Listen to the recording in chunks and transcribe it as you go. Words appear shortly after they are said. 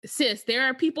sis, there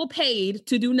are people paid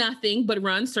to do nothing but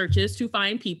run searches to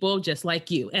find people just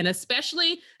like you. And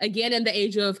especially, again, in the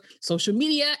age of social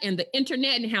media and the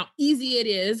internet and how easy it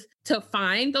is to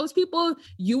find those people,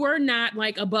 you are not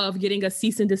like above getting a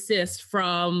cease and desist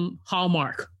from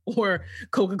Hallmark or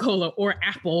Coca-Cola or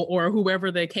Apple or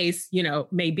whoever the case,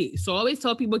 may be. So I always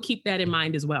tell people, keep that in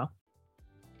mind as well.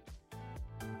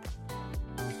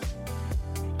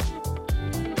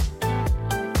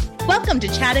 Welcome to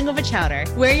Chatting Over Chowder.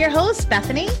 We're your hosts,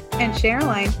 Bethany and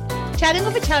Caroline. Chatting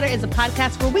Over Chowder is a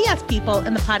podcast where we ask people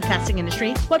in the podcasting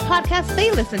industry what podcasts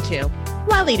they listen to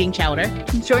while eating chowder.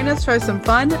 Join us for some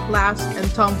fun, laughs, and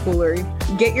tomfoolery.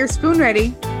 Get your spoon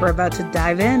ready. We're about to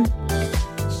dive in.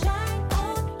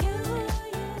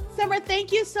 Summer,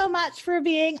 thank you so much for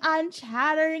being on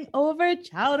Chatting Over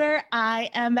Chowder. I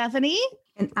am Bethany.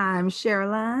 And I'm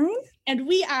Caroline. And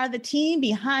we are the team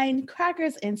behind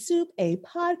Crackers and Soup, a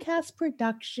podcast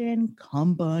production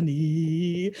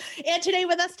company. And today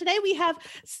with us we have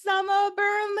Summer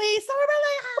Burnley. Summer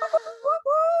Burnley.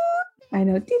 I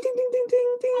know. Ding, ding, ding, ding,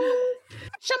 ding, ding.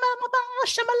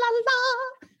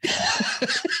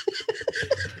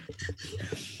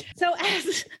 So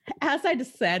as I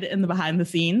just said in the behind the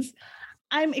scenes,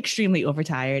 I'm extremely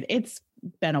overtired. It's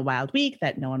been a wild week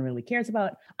that no one really cares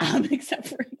about,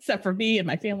 except for me and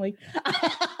my family.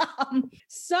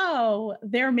 So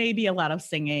there may be a lot of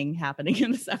singing happening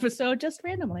in this episode, just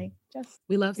randomly.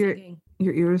 We love singing.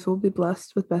 Your ears will be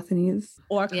blessed with Bethany's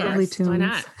or early tunes. Why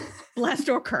not? Blessed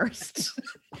or cursed.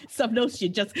 Some notes you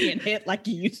just can't hit like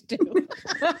you used to.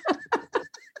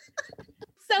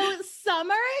 So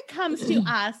Summer comes to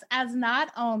us as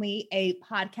not only a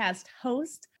podcast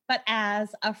host, but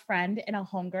as a friend and a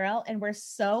homegirl. And we're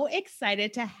so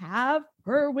excited to have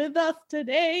her with us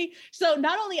today. So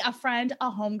not only a friend,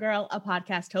 a homegirl, a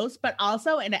podcast host, but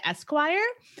also an Esquire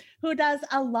who does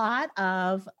a lot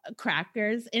of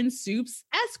Crackers and Soups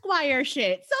Esquire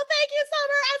shit. So thank you,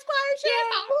 Summer, Esquire shit.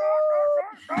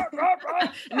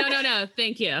 No.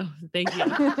 Thank you.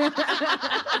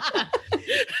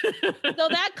 So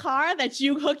that car that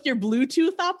you hook your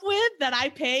Bluetooth up with that I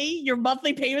pay your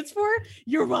monthly payments for,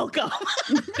 you're welcome.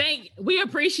 We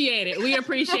appreciate it.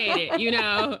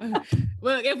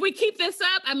 Well, if we keep this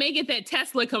up, I may get that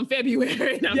Tesla come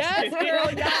February. Yes, girl.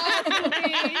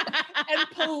 Yes. And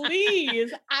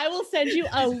please, I will send you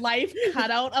a life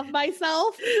cutout of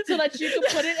myself so that you can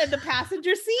put it in the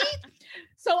passenger seat.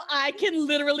 So I can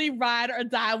literally ride or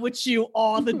die with you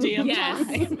all the damn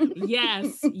time.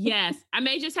 Yes. I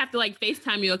may just have to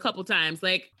FaceTime you a couple times.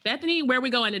 Like, Bethany, where are we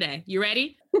going today? You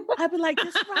ready? I'd be like,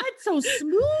 this ride's so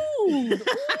smooth.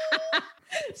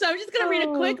 So I'm just going to read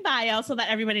a quick bio so that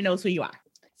everybody knows who you are.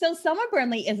 So Summer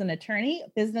Burnley is an attorney,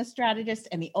 business strategist,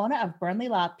 and the owner of Burnley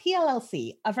Law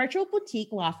PLLC, a virtual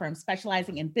boutique law firm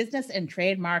specializing in business and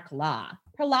trademark law.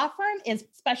 Her law firm is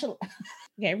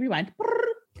Okay, rewind.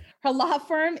 Her law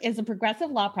firm is a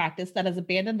progressive law practice that has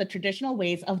abandoned the traditional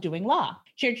ways of doing law.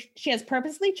 She has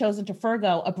purposely chosen to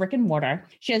forego a brick and mortar.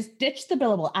 She has ditched the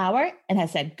billable hour and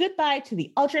has said goodbye to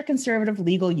the ultra-conservative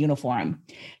legal uniform.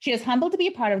 She is humbled to be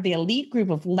a part of the elite group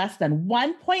of less than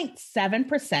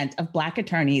 1.7% of Black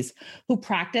attorneys who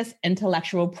practice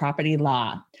intellectual property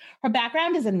law. Her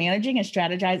background is in managing and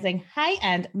strategizing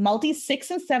high-end multi-6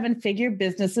 and 7-figure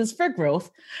businesses for growth.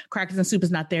 Crackers and Soup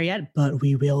is not there yet, but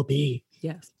we will be.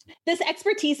 Yes. This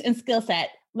expertise and skill set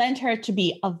lend her to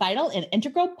be a vital and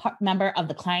integral member of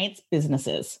the client's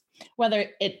businesses.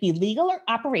 Whether it be legal or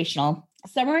operational,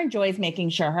 Summer enjoys making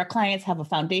sure her clients have a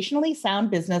foundationally sound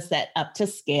business set up to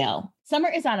scale. Summer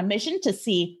is on a mission to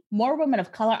see more women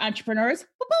of color entrepreneurs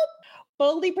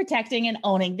boldly protecting and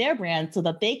owning their brand so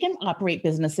that they can operate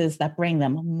businesses that bring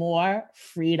them more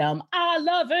freedom. I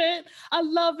love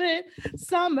it.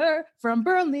 Summer from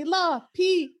Burnley Law,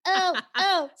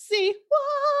 PLLC.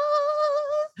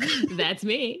 That's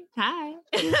me. Hi.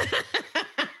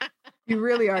 You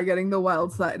really are getting the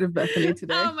wild side of Bethany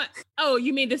today. Oh,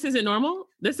 you mean this isn't normal?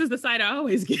 This is the side I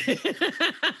always get.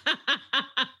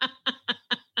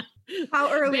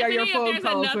 How early Bethany, are your phone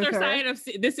calls with her?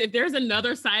 If there's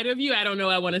another side of you, I don't know.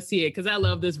 I want to see it because I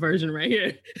love this version right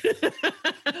here.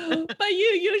 But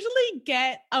you usually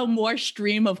get a more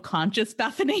stream of conscious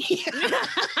Bethany.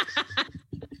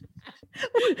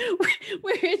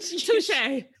 Where it's touche.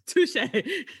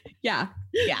 Yeah.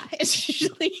 It's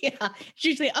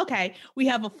usually okay. We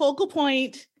have a focal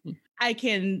point. I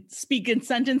can speak in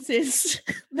sentences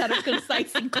that are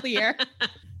concise and clear.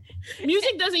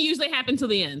 Music doesn't usually happen till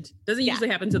the end.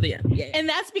 Yeah. And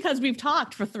that's because we've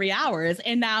talked for 3 hours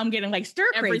and now I'm getting stir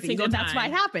crazy. And that's why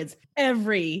it happens.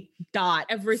 Every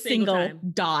single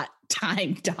dot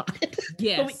time dot.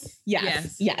 Yes.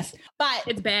 Yes. But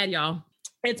it's bad, y'all.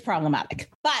 It's problematic.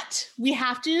 But we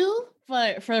have to,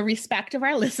 for respect of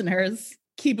our listeners,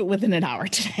 keep it within an hour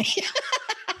today.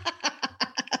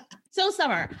 So,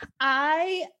 Summer,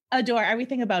 I adore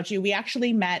everything about you. We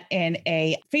actually met in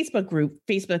a Facebook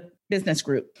business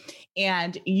group,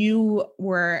 and you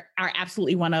are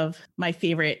absolutely one of my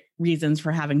favorite reasons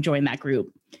for having joined that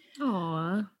group.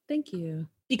 Aw, thank you.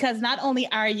 Because not only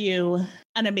are you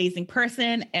an amazing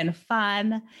person and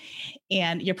fun,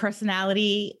 and your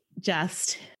personality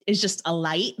is just a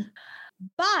light,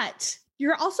 but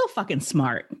you're also fucking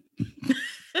smart.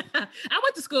 I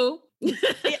went to school.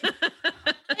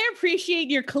 I appreciate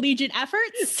your collegiate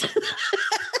efforts.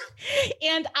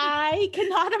 And I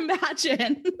cannot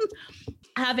imagine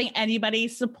having anybody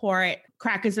support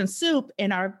Crackers and Soup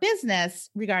in our business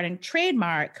regarding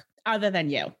trademark other than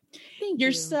you.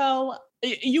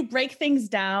 You break things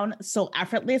down so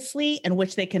effortlessly in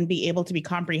which they can be able to be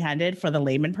comprehended for the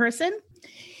layman person.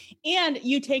 And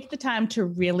you take the time to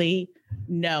really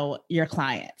know your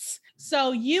clients.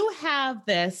 So you have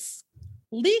this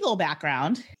legal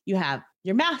background, you have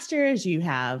your master's, you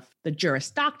have the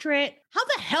Juris Doctorate. How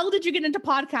the hell did you get into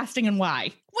podcasting and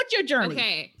why? What's your journey?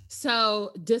 Okay,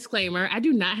 so disclaimer, I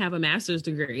do not have a master's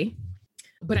degree,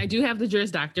 but I do have the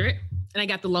Juris Doctorate and I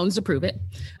got the loans to prove it.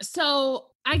 So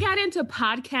I got into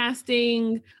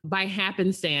podcasting by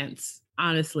happenstance,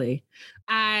 honestly.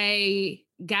 I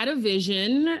got a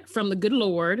vision from the good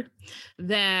Lord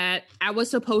that I was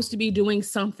supposed to be doing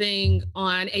something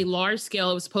on a large scale.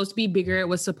 It was supposed to be bigger. It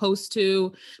was supposed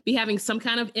to be having some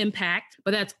kind of impact, but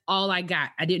that's all I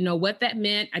got. I didn't know what that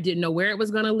meant. I didn't know where it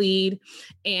was going to lead.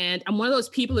 And I'm one of those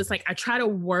people, it's like, I try to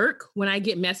work when I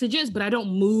get messages, but I don't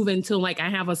move until like I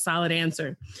have a solid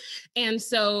answer. And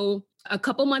so a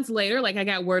couple months later, like I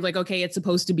got word like, okay, it's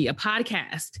supposed to be a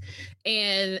podcast.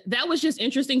 And that was just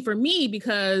interesting for me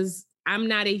because I'm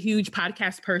not a huge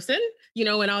podcast person,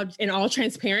 in all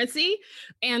transparency.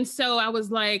 And so I was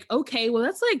like, okay, well,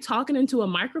 that's like talking into a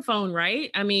microphone,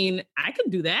 right? I mean, I can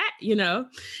do that,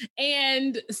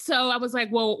 And so I was like,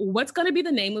 well, what's going to be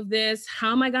the name of this?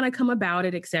 How am I going to come about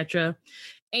it, et cetera?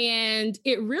 And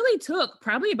it really took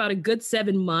probably about a good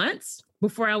 7 months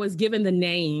before I was given the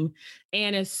name.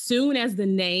 And as soon as the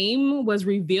name was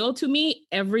revealed to me,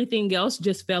 everything else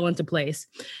just fell into place.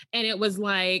 And it was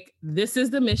like, this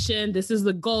is the mission, this is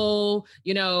the goal,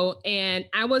 and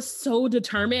I was so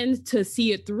determined to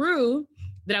see it through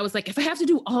that I was like, if I have to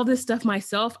do all this stuff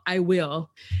myself, I will.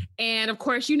 And of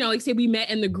course, like I said, we met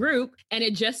in the group, and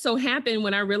it just so happened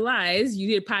when I realized you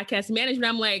did podcast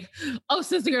management, I'm like, oh,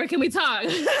 sister girl, can we talk?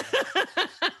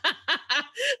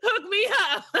 Hook me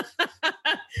up.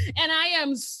 And I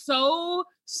am so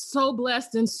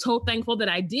blessed and so thankful that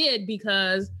I did,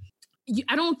 because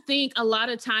I don't think a lot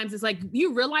of times it's like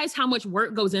you realize how much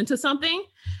work goes into something.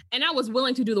 And I was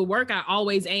willing to do the work. I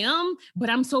always am, but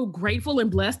I'm so grateful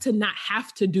and blessed to not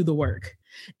have to do the work.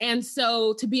 And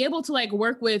so to be able to like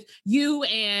work with you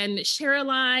and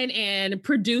Sherilyn and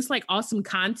produce like awesome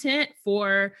content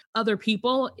for other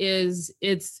people it's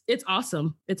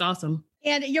awesome. It's awesome.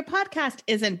 And your podcast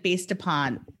isn't based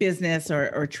upon business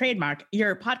or trademark.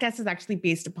 Your podcast is actually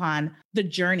based upon the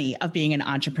journey of being an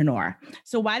entrepreneur.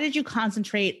 So why did you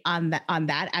concentrate on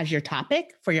that as your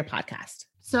topic for your podcast?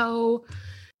 So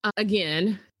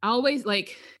again, I always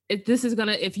like,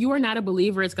 if you are not a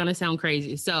believer, it's going to sound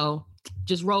crazy. So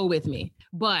just roll with me.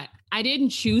 But I didn't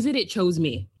choose it. It chose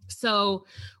me. So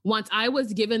once I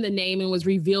was given the name and was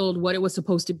revealed what it was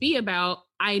supposed to be about,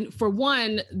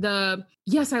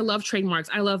 yes, I love trademarks.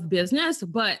 I love business,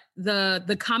 but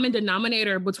the common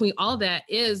denominator between all that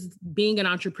is being an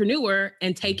entrepreneur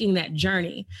and taking that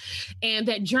journey. And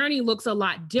that journey looks a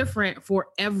lot different for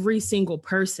every single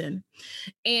person.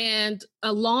 And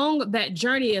along that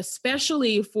journey,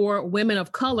 especially for women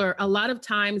of color, a lot of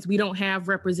times we don't have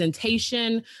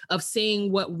representation of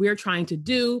seeing what we're trying to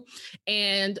do.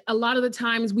 And a lot of the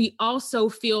times we also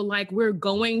feel like we're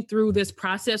going through this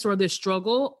process or this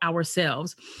struggle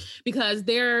ourselves, because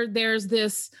there's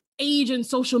this age in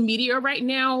social media right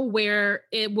now where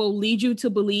it will lead you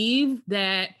to believe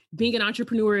that being an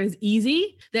entrepreneur is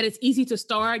easy, that it's easy to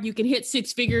start. You can hit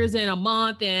 6 figures in a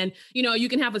month and, you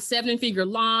can have a 7-figure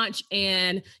launch.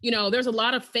 And, there's a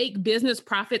lot of fake business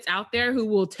prophets out there who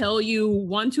will tell you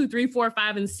 1, 2, 3, 4,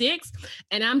 5, and 6.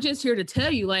 And I'm just here to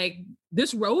tell you, like,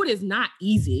 this road is not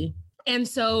easy. And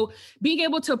so being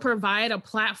able to provide a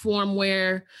platform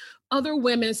where other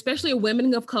women, especially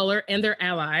women of color and their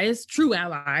allies, true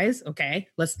allies. Okay,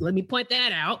 let me point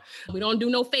that out. We don't do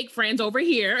no fake friends over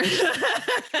here,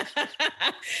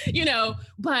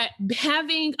 but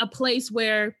having a place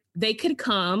where they could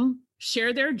come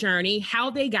share their journey, how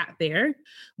they got there,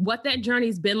 what that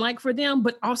journey's been like for them,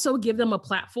 but also give them a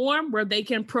platform where they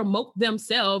can promote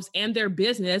themselves and their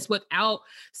business without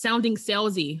sounding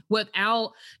salesy,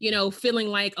 without, feeling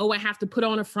like, oh, I have to put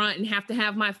on a front and have to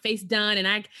have my face done. And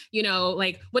I,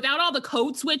 without all the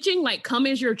code switching, like come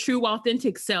as your true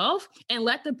authentic self and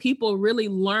let the people really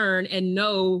learn and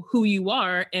know who you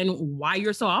are and why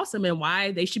you're so awesome and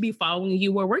why they should be following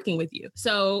you or working with you.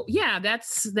 So yeah,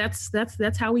 that's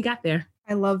how we got there.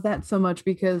 I love that so much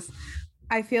because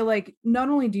I feel like not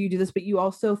only do you do this, but you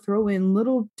also throw in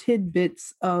little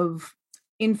tidbits of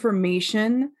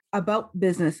information about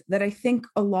business that I think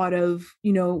a lot of,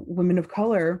 women of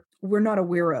color, we're not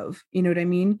aware of. You know what I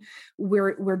mean?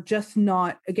 We're just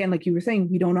not, again, like you were saying,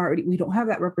 we don't have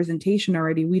that representation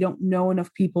already. We don't know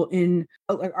enough people in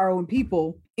like our own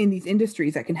people in these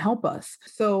industries that can help us.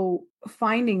 So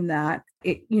finding that,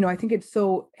 I think it's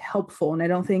so helpful. And I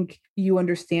don't think you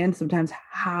understand sometimes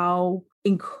how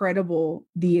incredible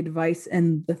the advice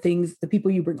and the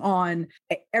people you bring on,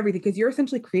 everything, because you're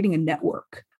essentially creating a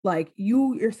network. Like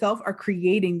you yourself are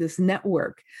creating this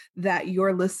network that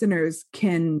your listeners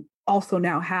can also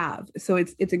now have. So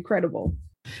it's incredible.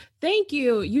 Thank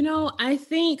you. I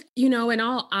think, in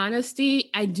all honesty,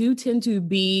 I do tend to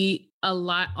be a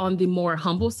lot on the more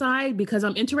humble side because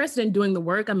I'm interested in doing the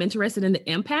work. I'm interested in the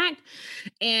impact.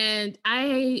 And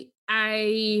I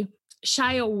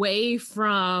shy away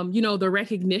from, the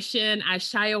recognition. I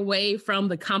shy away from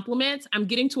the compliments. I'm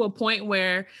getting to a point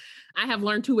where I have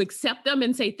learned to accept them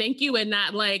and say thank you and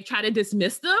not like try to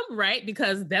dismiss them, right?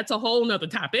 Because that's a whole nother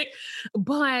topic.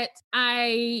 But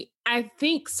I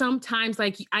think sometimes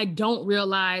like I don't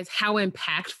realize how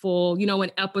impactful,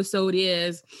 an episode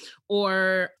is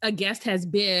or a guest has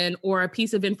been or a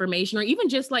piece of information or even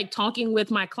just like talking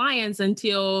with my clients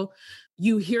until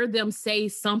you hear them say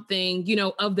something,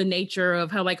 of the nature of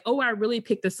how like, oh, I really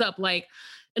picked this up. Like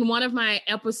in one of my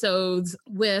episodes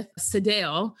with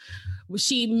Sadell,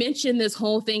 she mentioned this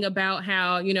whole thing about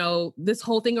how, this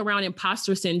whole thing around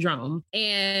imposter syndrome.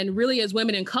 And really as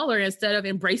women in color, instead of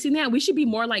embracing that, we should be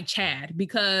more like Chad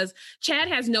because Chad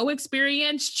has no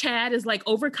experience. Chad is like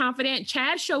overconfident.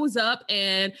 Chad shows up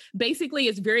and basically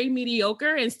is very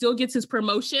mediocre and still gets his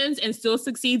promotions and still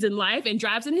succeeds in life and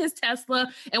drives in his Tesla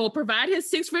and will provide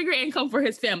his 6-figure income for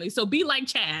his family. So be like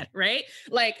Chad, right?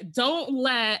 Like, don't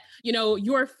let,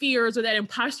 your fears or that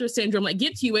imposter syndrome like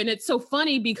get to you. And it's so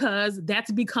funny because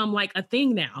that's become like a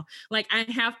thing now. Like I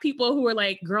have people who are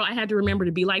like, girl, I had to remember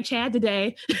to be like Chad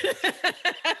today,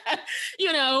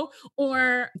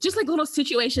 or just like little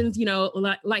situations,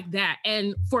 like that.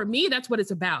 And for me, that's what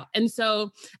it's about. And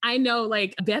so I know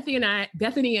like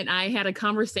Bethany and I had a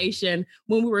conversation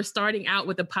when we were starting out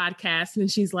with the podcast and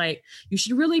she's like, you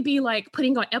should really be like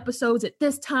putting on episodes at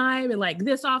this time and like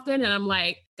this often. And I'm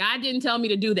like, God didn't tell me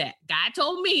to do that. God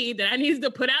told me that I needed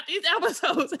to put out these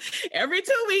episodes every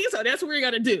 2 weeks. So that's what we're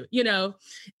going to do,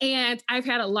 And I've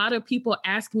had a lot of people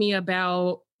ask me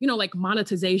about, like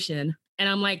monetization. And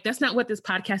I'm like, that's not what this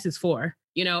podcast is for.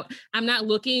 I'm not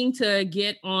looking to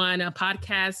get on a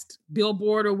podcast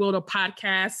billboard or will a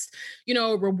podcast,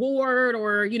 reward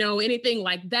or, anything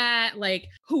like that. Like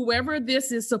whoever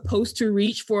this is supposed to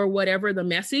reach for whatever the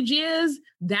message is,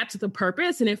 that's the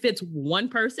purpose. And if it's one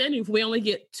person, if we only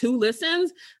get 2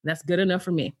 listens, that's good enough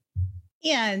for me.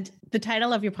 And the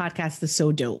title of your podcast is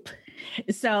so dope.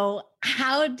 So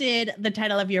how did the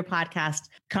title of your podcast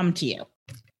come to you?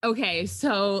 Okay,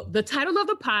 so the title of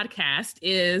the podcast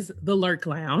is The Lurk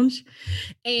Lounge.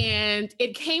 And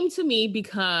it came to me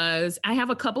because I have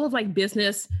a couple of like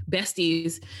business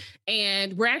besties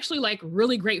and we're actually like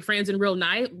really great friends in real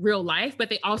life, but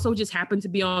they also just happen to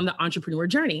be on the entrepreneur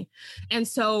journey. And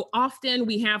so often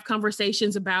we have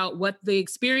conversations about what the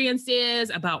experience is,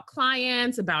 about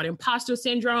clients, about imposter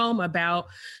syndrome, about,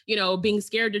 being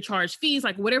scared to charge fees,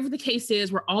 like whatever the case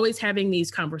is, we're always having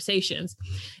these conversations.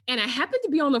 And I happened to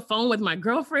be on the phone with my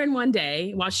girlfriend one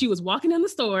day while she was walking in the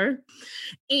store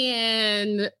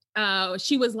and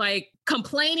she was like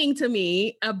complaining to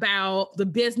me about the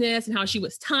business and how she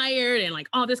was tired and like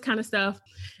all this kind of stuff.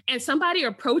 And somebody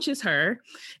approaches her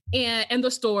in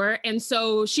the store. And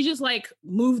so she just like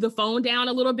moved the phone down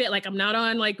a little bit. Like I'm not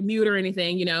on like mute or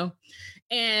anything,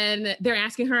 and they're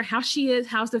asking her how she is,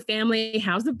 how's the family,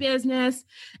 how's the business.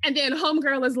 And then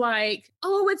homegirl is like,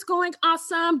 oh, it's going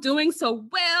awesome, doing so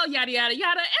well, yada, yada,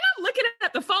 yada. And I'm looking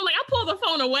at the phone, like I pull the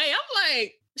phone away. I'm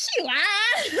like, she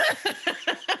lied.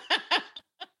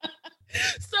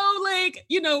 So like,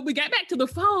 we got back to the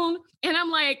phone and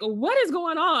I'm like, what is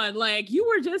going on? Like you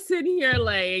were just sitting here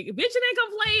like bitching and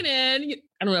complaining.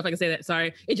 I don't know if I can say that.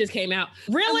 Sorry. It just came out.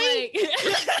 Really?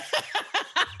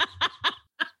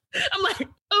 I'm like,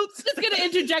 oops. Just going to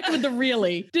interject with the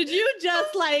really. Did you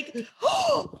just like,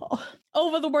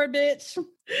 over the word bitch?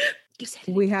 You said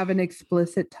it. We have an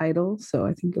explicit title, so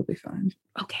I think you'll be fine.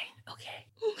 Okay.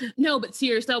 No, but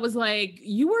seriously, I was like,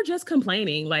 you were just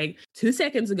complaining like 2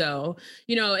 seconds ago,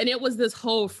 and it was this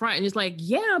whole front. And it's like,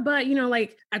 yeah, but,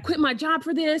 like I quit my job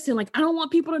for this. And like, I don't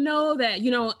want people to know that,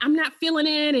 I'm not feeling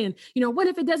it. And, what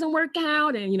if it doesn't work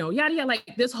out? And, yada, yada, like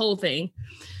this whole thing.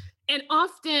 And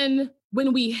often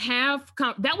when we have,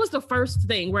 that was the first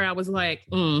thing where I was like,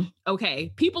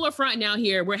 okay, people are fronting out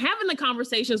here. We're having the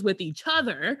conversations with each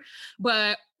other,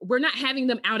 but we're not having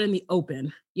them out in the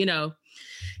open,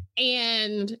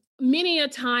 And many a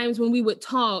times when we would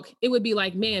talk, it would be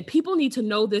like, man, people need to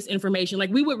know this information.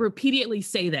 Like we would repeatedly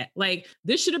say that, like,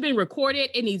 this should have been recorded.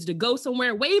 It needs to go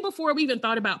somewhere way before we even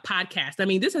thought about podcasts. I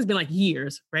mean, this has been like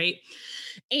years, right?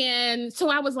 And so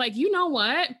I was like, you know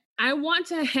what? I want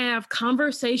to have a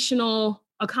conversational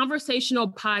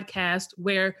podcast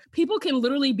where people can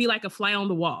literally be like a fly on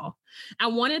the wall. I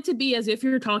want it to be as if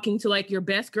you're talking to like your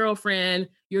best girlfriend.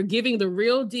 You're giving the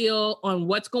real deal on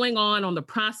what's going on the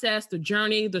process, the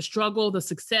journey, the struggle, the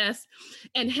success,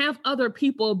 and have other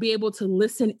people be able to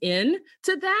listen in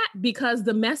to that because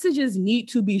the messages need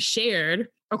to be shared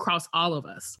across all of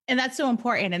us. And that's so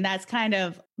important. And that's kind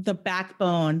of the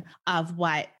backbone of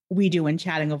what we do in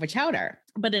Chatting Over Chowder,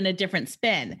 but in a different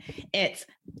spin. It's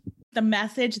the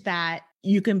message that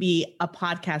you can be a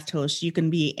podcast host, you can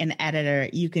be an editor,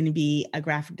 you can be a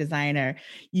graphic designer,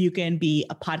 you can be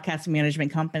a podcast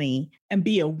management company and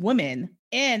be a woman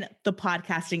in the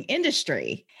podcasting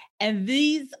industry. And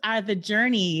these are the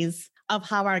journeys of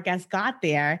how our guests got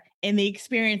there and the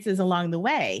experiences along the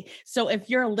way. So if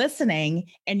you're listening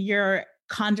and you're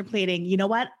contemplating, you know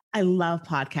what? I love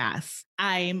podcasts.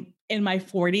 I'm in my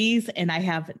 40s and I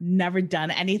have never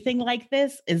done anything like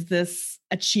this. Is this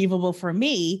achievable for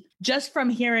me? Just from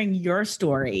hearing your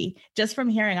story, just from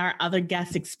hearing our other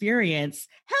guests' experience,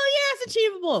 hell yeah, it's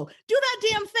achievable. Do that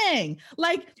damn thing.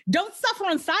 Like, don't suffer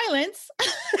in silence.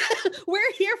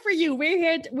 We're here for you.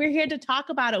 We're here to talk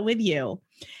about it with you.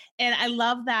 And I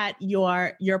love that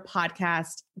your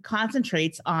podcast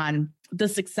concentrates on the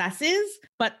successes,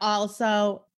 but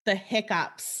also the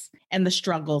hiccups and the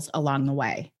struggles along the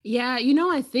way. Yeah,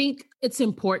 I think it's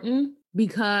important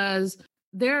because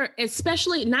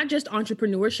especially not just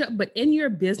entrepreneurship, but in your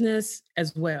business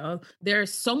as well,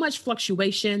 there's so much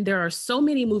fluctuation. There are so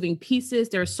many moving pieces.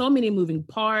 There are so many moving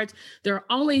parts. There are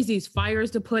always these fires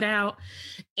to put out.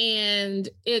 And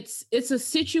it's a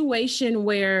situation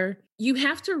where you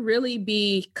have to really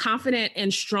be confident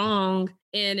and strong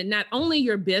in not only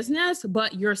your business,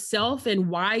 but yourself and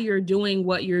why you're doing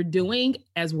what you're doing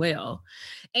as well.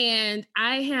 And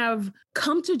I have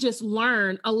come to just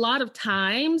learn a lot of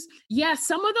times,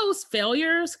 some of those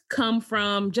failures come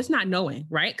from just not knowing,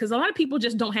 right? Because a lot of people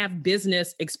just don't have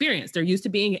business experience. They're used to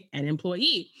being an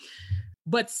employee.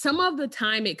 But some of the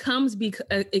time it comes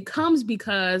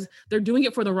because they're doing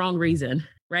it for the wrong reason.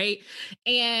 Right.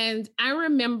 And I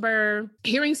remember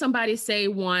hearing somebody say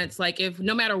once, like, if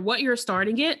no matter what you're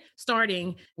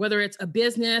starting, whether it's a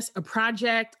business, a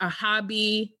project, a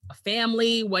hobby, a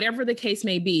family, whatever the case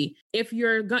may be, if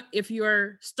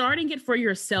you're starting it for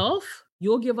yourself,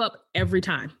 you'll give up every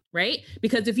time, right?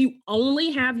 Because if you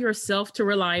only have yourself to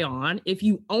rely on, if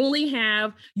you only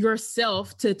have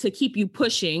yourself to keep you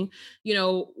pushing,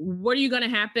 what are you going to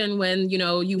happen when,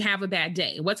 you have a bad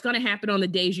day? What's going to happen on the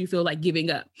days you feel like giving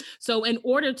up? So in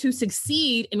order to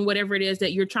succeed in whatever it is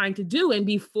that you're trying to do and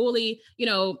be fully,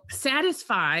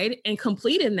 satisfied and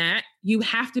complete in that, you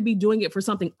have to be doing it for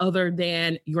something other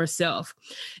than yourself.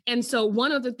 And so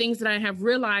one of the things that I have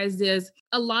realized is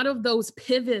a lot of those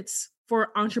pivots for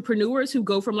entrepreneurs who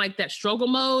go from like that struggle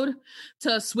mode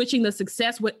to switching the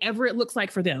success, whatever it looks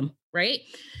like for them, right?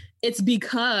 It's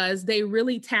because they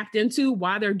really tapped into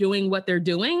why they're doing what they're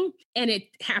doing. And it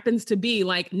happens to be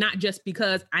like, not just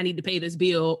because I need to pay this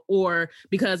bill or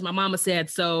because my mama said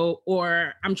so,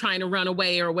 or I'm trying to run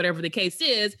away or whatever the case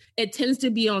is. It tends to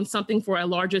be on something for a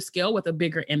larger scale with a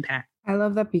bigger impact. I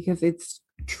love that because it's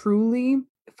truly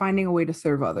finding a way to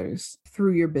serve others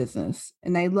through your business.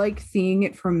 And I like seeing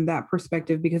it from that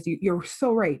perspective because you're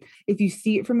so right. If you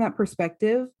see it from that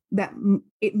perspective, that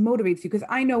it motivates you. Because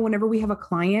I know whenever we have a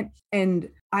client and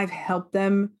I've helped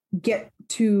them get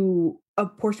to a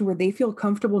portion where they feel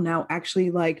comfortable now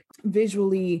actually like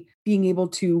visually being able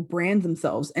to brand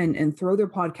themselves and throw their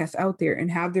podcast out there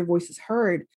and have their voices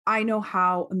heard, I know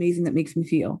how amazing that makes me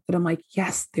feel. That I'm like,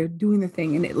 yes, they're doing the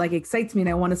thing. And it like excites me and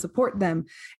I want to support them.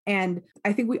 And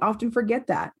I think we often forget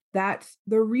that. That's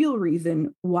the real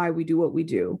reason why we do what we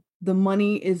do. The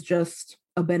money is just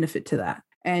a benefit to that.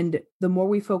 And the more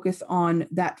we focus on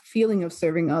that feeling of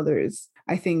serving others,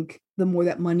 I think the more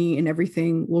that money and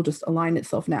everything will just align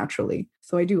itself naturally.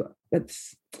 So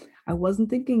I wasn't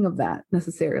thinking of that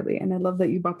necessarily. And I love that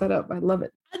you brought that up. I love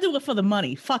it. I do it for the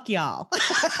money. Fuck y'all.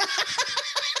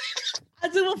 I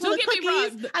do it for the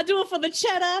cookies. I do it for the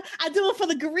cheddar. I do it for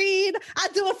the green. I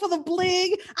do it for the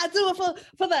bling. I do it for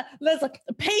the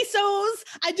pesos.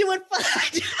 I do it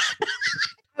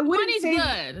for. Money's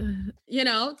good. You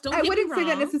know, I wouldn't say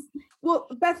that necessarily. Well,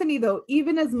 Bethany, though,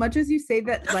 even as much as you say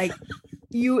that, like,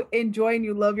 you enjoy and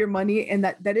you love your money, and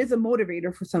that is a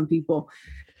motivator for some people,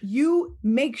 you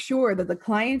make sure that the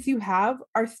clients you have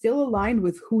are still aligned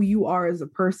with who you are as a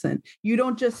person. You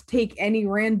don't just take any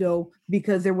rando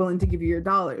because they're willing to give you your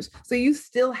dollars. So you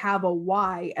still have a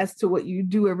why as to what you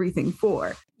do everything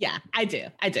for. Yeah, I do.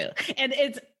 And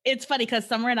it's funny because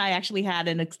Summer and I actually had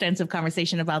an extensive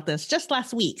conversation about this just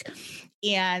last week.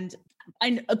 And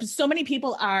so many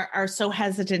people are so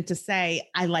hesitant to say,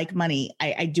 I like money.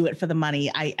 I do it for the money.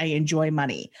 I enjoy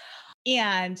money.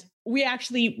 And we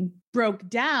actually broke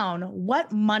down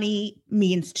what money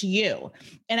means to you.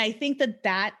 And I think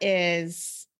that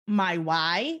is my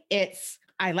why. It's,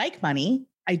 I like money.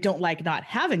 I don't like not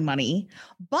having money.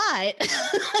 But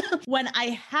when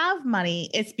I have money,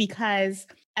 it's because,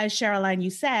 as Sherilyn, you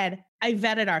said, I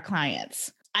vetted our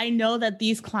clients. I know that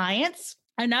these clients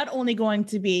are not only going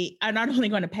to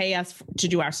pay us to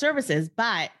do our services,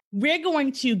 but we're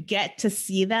going to get to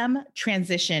see them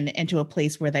transition into a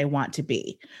place where they want to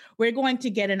be. We're going to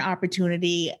get an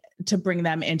opportunity to bring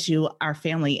them into our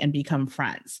family and become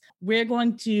friends. We're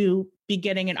going to be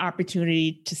getting an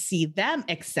opportunity to see them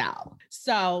excel.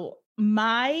 So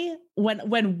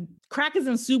when Crackers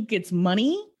and Soup gets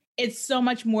money, it's so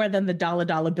much more than the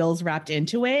dollar bills wrapped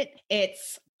into it.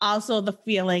 It's also the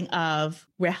feeling of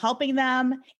we're helping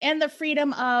them and the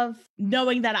freedom of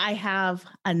knowing that I have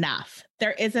enough.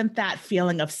 There isn't that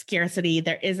feeling of scarcity.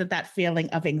 There isn't that feeling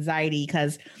of anxiety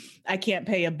because I can't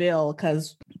pay a bill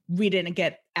because we didn't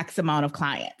get X amount of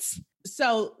clients.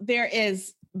 So there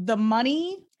is the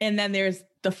money, and then there's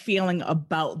the feeling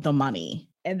about the money.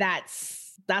 And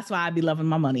that's why I be loving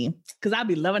my money, because I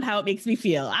be loving how it makes me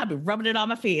feel. I be rubbing it on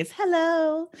my face.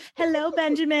 Hello,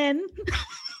 Benjamin.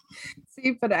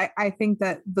 See, but I think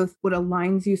that what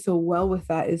aligns you so well with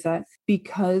that is that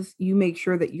because you make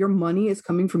sure that your money is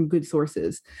coming from good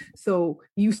sources. So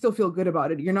you still feel good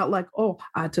about it. You're not like, oh,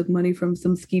 I took money from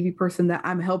some skeevy person that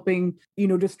I'm helping,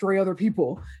 destroy other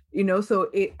people,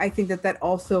 So I think that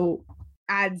also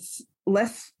adds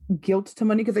less guilt to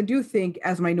money. Because I do think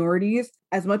as minorities,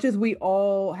 as much as we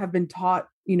all have been taught,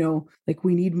 like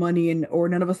we need money or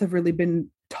none of us have really been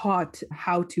taught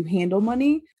how to handle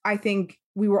money. I think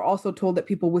we were also told that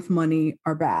people with money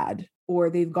are bad or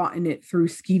they've gotten it through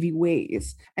skeevy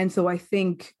ways. And so I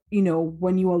think,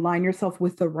 when you align yourself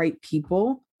with the right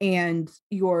people and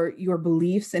your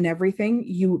beliefs and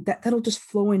everything, that'll just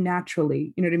flow in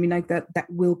naturally. You know what I mean? Like that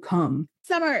will come.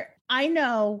 Summer, I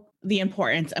know the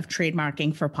importance of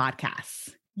trademarking for podcasts.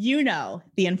 You know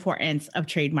the importance of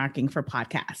trademarking for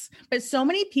podcasts, but so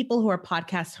many people who are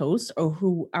podcast hosts or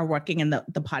who are working in the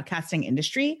podcasting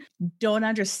industry don't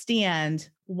understand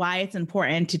why it's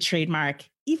important to trademark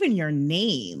even your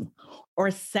name or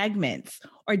segments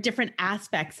or different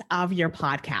aspects of your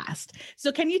podcast.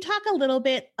 So can you talk a little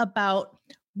bit about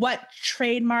what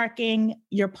trademarking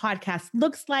your podcast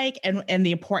looks like and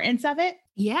the importance of it?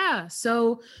 Yeah.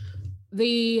 So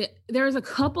there's a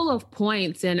couple of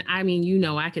points, and I mean,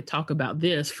 I could talk about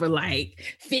this for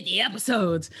like 50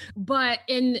 episodes, but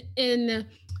in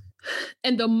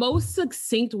the most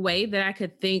succinct way that I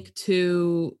could think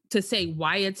to say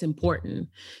why it's important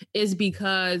is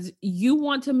because you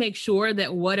want to make sure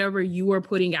that whatever you are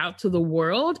putting out to the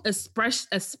world,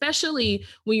 especially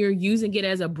when you're using it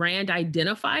as a brand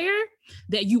identifier,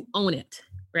 that you own it.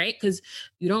 Right? Because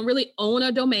you don't really own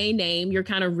a domain name. You're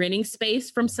kind of renting space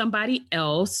from somebody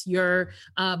else. Your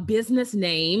business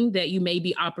name that you may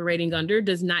be operating under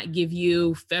does not give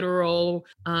you federal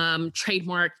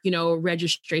trademark,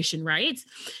 registration rights.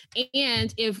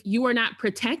 And if you are not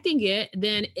protecting it,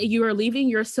 then you are leaving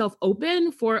yourself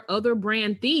open for other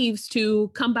brand thieves to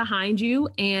come behind you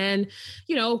and,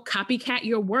 copycat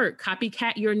your work,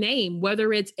 copycat your name,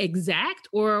 whether it's exact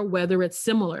or whether it's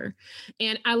similar.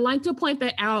 And I like to point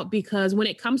that out because when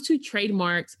it comes to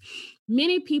trademarks,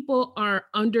 many people are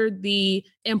under the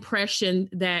impression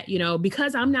that,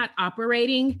 because I'm not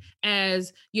operating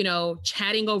as,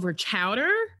 chatting over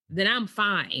chowder, then I'm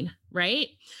fine, right?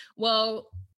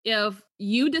 Well, if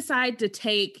you decide to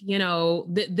take,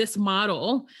 this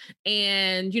model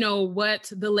and,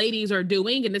 what the ladies are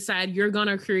doing and decide you're going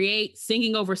to create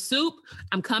singing over soup,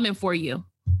 I'm coming for you.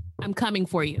 I'm coming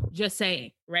for you. Just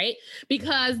saying, right?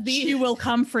 Because she will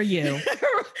come for you.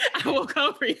 I will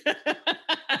come for you.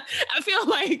 I feel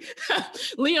like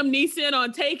Liam Neeson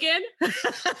on Taken.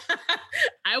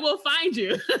 I will find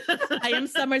you. I am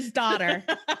Summer's daughter.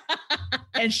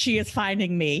 And she is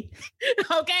finding me.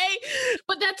 Okay.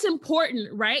 But that's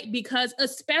important, right? Because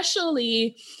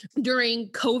especially during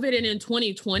COVID and in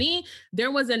 2020, there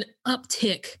was an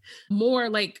uptick, more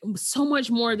like so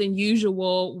much more than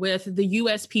usual with the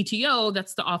USPTO.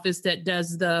 That's the office that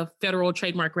does the federal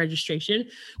trademark registration,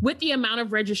 with the amount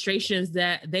of registrations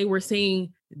that they were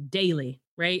seeing daily.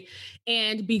 Right.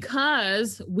 And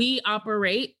because we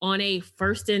operate on a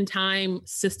first in time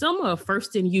system, a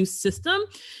first in use system,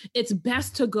 it's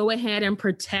best to go ahead and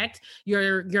protect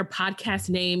your podcast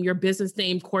name, your business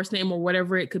name, course name, or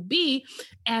whatever it could be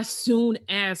as soon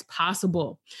as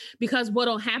possible. Because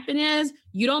what'll happen is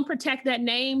you don't protect that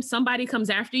name, somebody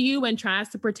comes after you and tries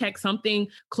to protect something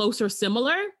close or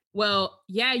similar. Well,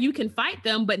 yeah, you can fight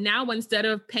them, but now instead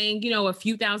of paying, a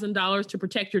few $1,000s to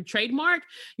protect your trademark,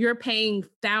 you're paying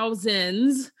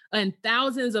thousands and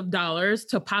thousands of dollars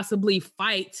to possibly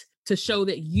fight to show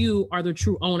that you are the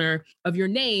true owner of your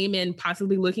name and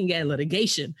possibly looking at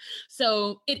litigation.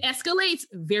 So it escalates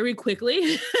very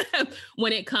quickly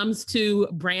when it comes to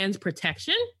brand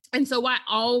protection. And so I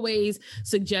always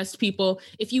suggest people,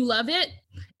 if you love it,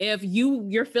 if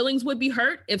your feelings would be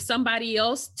hurt if somebody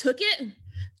else took it,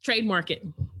 trademark it.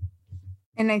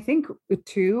 And I think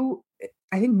too,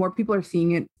 more people are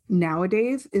seeing it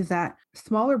nowadays, is that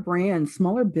smaller brands,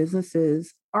 smaller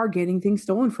businesses are getting things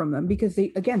stolen from them because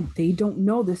they don't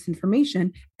know this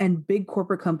information and big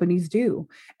corporate companies do.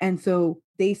 And so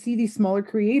they see these smaller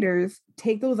creators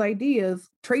take those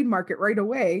ideas, trademark it right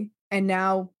away, and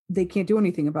now they can't do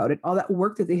anything about it. All that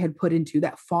work that they had put into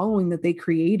that following that they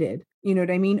created, you know what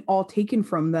I mean? All taken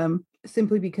from them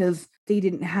simply because they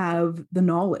didn't have the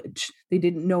knowledge. They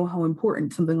didn't know how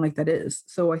important something like that is.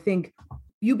 So I think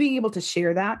you being able to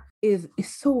share that is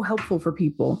so helpful for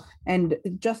people. And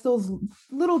just those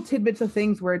little tidbits of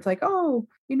things where it's like, oh,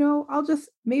 I'll just,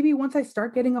 maybe once I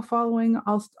start getting a following,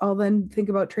 I'll then think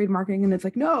about trademarking. And it's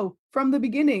like, no, from the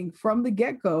beginning, from the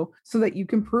get-go, so that you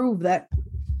can prove that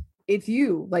it's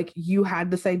you, like you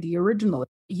had this idea originally.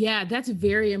 Yeah, that's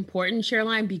very important,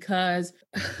 Sherline, because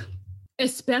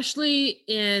especially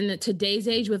in today's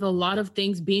age with a lot of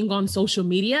things being on social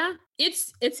media,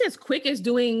 it's as quick as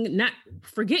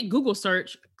forget Google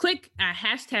search, click a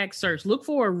hashtag search, look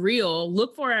for a reel,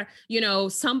 look for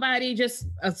somebody, just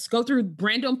go through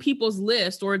random people's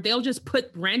list, or they'll just put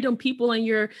random people in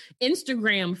your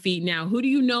Instagram feed now. Who do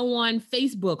you know on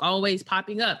Facebook always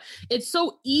popping up? It's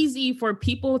so easy for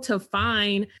people to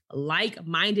find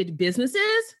like-minded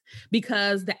businesses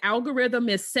because the algorithm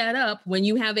is set up when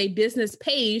you have a business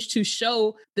page to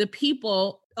show the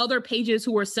people other pages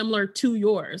who are similar to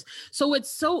yours. So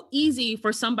it's so easy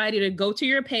for somebody to go to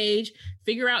your page,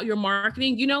 figure out your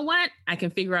marketing. You know what? I can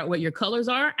figure out what your colors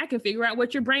are. I can figure out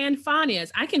what your brand font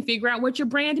is. I can figure out what your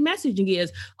brand messaging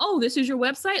is. Oh, this is your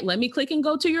website. Let me click and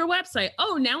go to your website.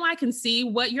 Oh, now I can see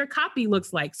what your copy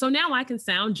looks like. So now I can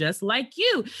sound just like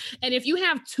you. And if you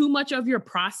have too much of your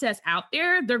process out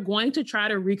there, they're going to try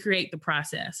to recreate the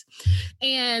process.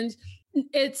 And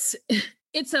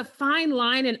it's a fine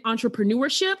line in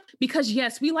entrepreneurship because,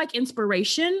 yes, we like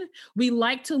inspiration. We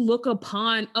like to look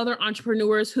upon other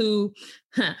entrepreneurs who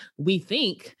we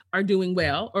think are doing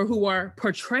well or who are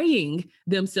portraying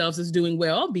themselves as doing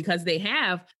well because they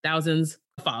have thousands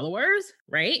of followers,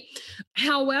 right?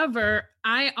 However,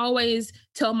 I always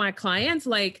tell my clients,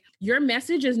 like, your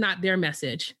message is not their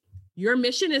message. Your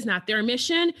mission is not their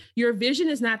mission. Your vision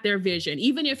is not their vision,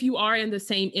 even if you are in the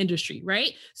same industry,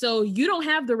 right? So you don't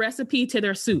have the recipe to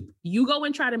their soup. You go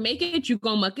and try to make it, you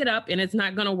go muck it up, and it's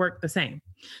not going to work the same.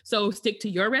 So stick to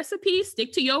your recipe,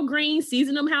 stick to your greens,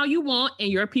 season them how you want, and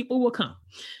your people will come,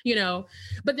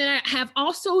 But then I have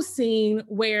also seen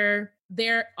where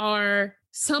there are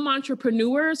some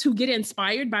entrepreneurs who get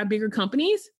inspired by bigger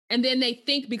companies, and then they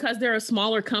think because they're a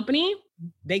smaller company,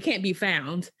 they can't be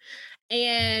found.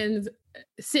 And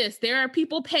sis, there are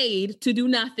people paid to do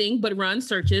nothing but run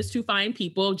searches to find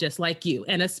people just like you.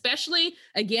 And especially,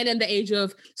 again, in the age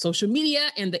of social media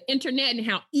and the internet and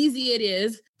how easy it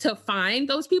is to find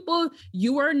those people,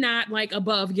 you are not like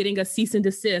above getting a cease and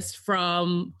desist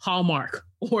from Hallmark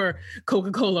or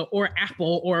Coca-Cola or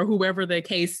Apple or whoever the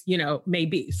case, may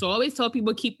be. So I always tell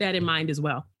people keep that in mind as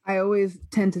well. I always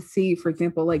tend to see, for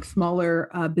example, like smaller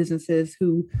businesses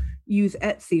who use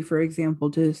Etsy, for example,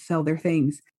 to sell their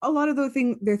things. A lot of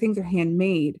their things are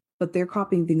handmade, but they're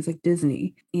copying things like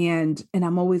Disney. And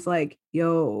I'm always like,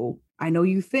 yo, I know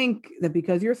you think that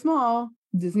because you're small,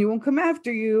 Disney won't come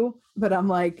after you. But I'm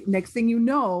like, next thing you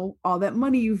know, all that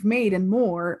money you've made and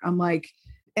more, I'm like,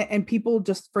 and people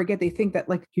just forget. They think that,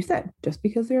 like you said, just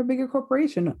because they're a bigger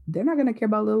corporation, they're not going to care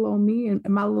about little old me and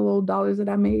my little old dollars that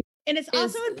I made. And it's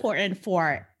also important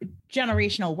for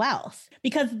generational wealth,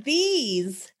 because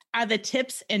these are the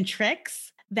tips and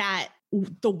tricks that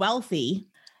the wealthy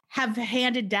have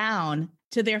handed down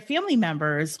to their family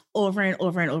members over and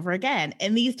over and over again.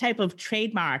 And these type of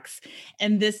trademarks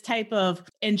and this type of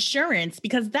insurance,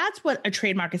 because that's what a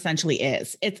trademark essentially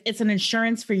is. It's an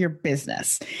insurance for your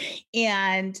business.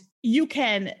 And you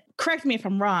can, correct me if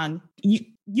I'm wrong,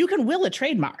 you can will a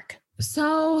trademark.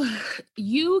 So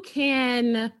you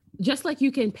can, just like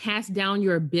you can pass down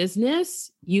your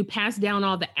business, you pass down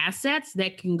all the assets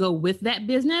that can go with that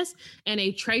business, and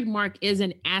a trademark is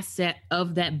an asset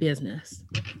of that business.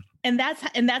 And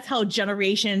that's how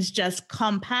generations just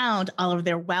compound all of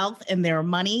their wealth and their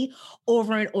money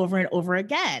over and over and over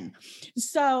again.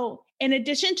 So in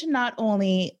addition to not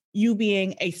only you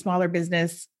being a smaller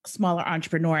business, smaller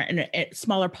entrepreneur, and a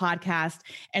smaller podcast,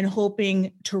 and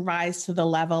hoping to rise to the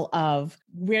level of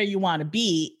where you want to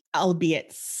be,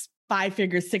 albeit 5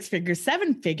 figures, 6 figures,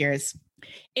 7 figures,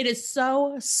 it is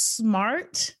so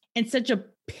smart and such a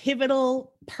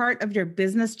pivotal part of your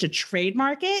business to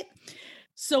trademark it.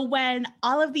 So when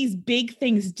all of these big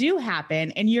things do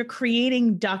happen and you're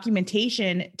creating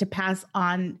documentation to pass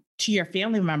on to your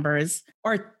family members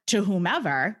or to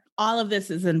whomever, all of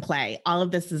this is in play. All of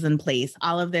this is in place.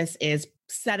 All of this is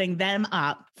setting them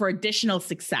up for additional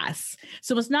success.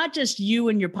 So it's not just you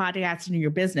and your podcast and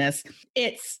your business.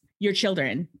 It's your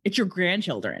children. It's your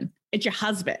grandchildren. It's your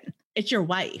husband. It's your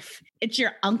wife. It's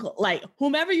your uncle. Like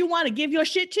whomever you want to give your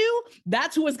shit to,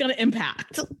 that's who it's going to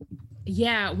impact.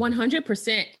 Yeah,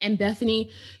 100%. And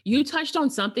Bethany, you touched on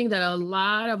something that a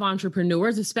lot of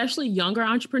entrepreneurs, especially younger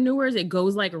entrepreneurs, it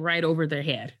goes like right over their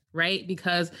head, right?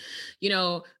 Because, you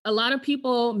know, a lot of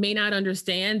people may not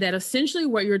understand that essentially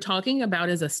what you're talking about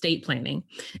is estate planning.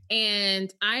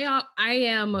 And I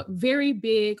am very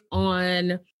big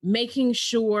on making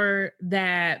sure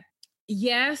that,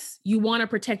 yes, you want to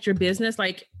protect your business.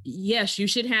 Like, yes, you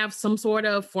should have some sort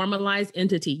of formalized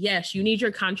entity. Yes, you need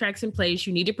your contracts in place.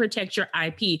 You need to protect your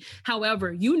IP.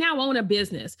 However, you now own a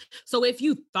business. So if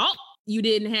you thought you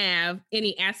didn't have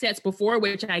any assets before,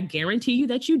 which I guarantee you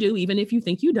that you do, even if you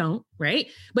think you don't, right?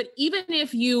 But even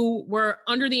if you were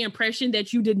under the impression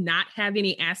that you did not have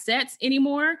any assets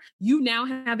anymore, you now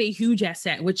have a huge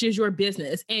asset, which is your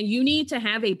business. And you need to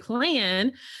have a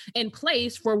plan in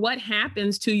place for what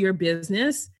happens to your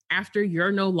business after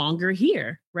you're no longer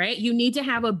here, right? You need to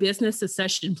have a business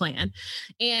succession plan.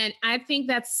 And I think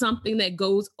that's something that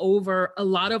goes over a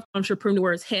lot of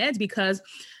entrepreneurs' heads because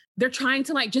they're trying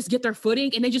to like just get their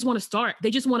footing and they just want to start. They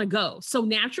just want to go. So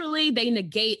naturally, they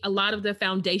negate a lot of the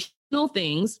foundational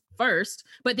things first,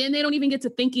 but then they don't even get to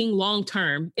thinking long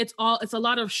term. It's a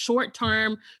lot of short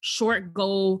term, short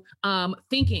goal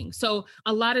thinking. So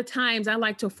a lot of times I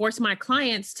like to force my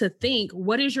clients to think,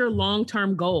 what is your long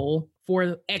term goal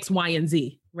for X, Y, and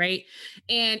Z? Right.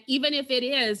 And even if it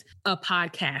is a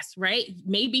podcast, right?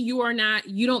 Maybe you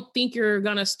don't think you're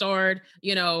going to start,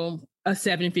 a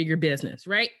 7-figure business,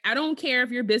 right? I don't care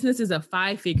if your business is a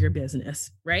 5-figure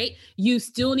business, right? You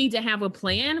still need to have a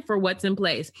plan for what's in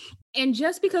place. And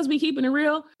just because we keeping it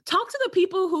real, talk to the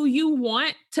people who you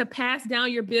want to pass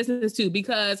down your business to,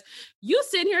 because you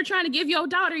sitting here trying to give your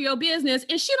daughter your business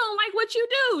and she don't like what you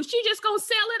do. She just gonna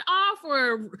sell it off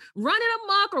or run it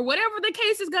amok or whatever the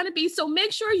case is going to be. So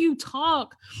make sure you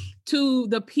talk to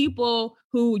the people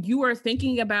who you are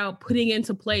thinking about putting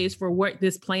into place for what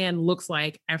this plan looks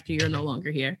like after you're no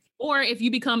longer here. Or if you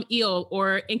become ill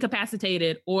or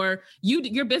incapacitated, or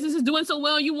your business is doing so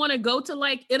well, you want to go to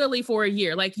like Italy for a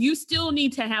year. Like you still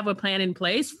need to have a plan in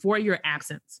place for your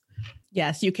absence.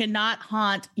 Yes, you cannot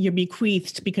haunt your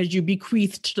bequeathed because you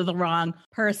bequeathed to the wrong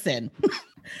person.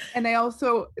 And I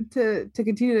also, to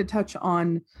continue to touch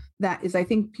on that, is I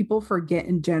think people forget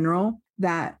in general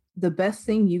that the best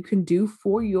thing you can do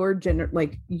for your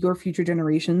future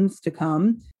generations to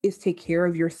come is take care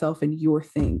of yourself and your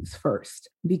things first.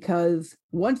 Because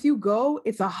once you go,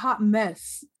 it's a hot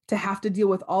mess to have to deal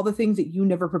with all the things that you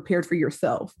never prepared for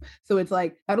yourself. So it's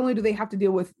like, not only do they have to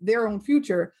deal with their own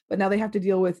future, but now they have to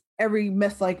deal with every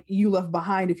mess like you left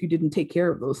behind if you didn't take care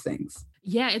of those things.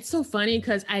 Yeah, it's so funny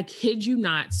because I kid you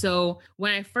not. So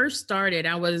when I first started,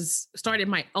 started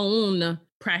my own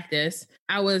practice.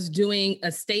 I was doing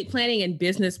estate planning and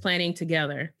business planning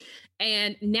together.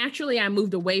 And naturally, I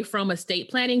moved away from estate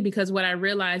planning because what I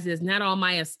realized is not all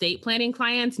my estate planning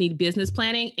clients need business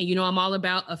planning. And, I'm all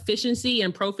about efficiency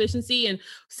and proficiency and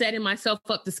setting myself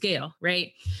up to scale,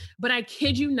 right? But I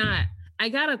kid you not, I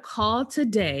got a call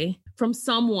today from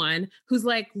someone who's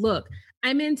like, look,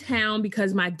 I'm in town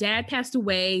because my dad passed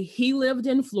away. He lived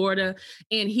in Florida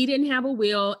and he didn't have a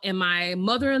will. And my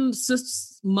mother-in-law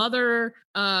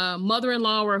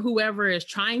or whoever is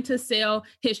trying to sell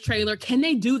his trailer. Can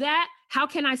they do that? How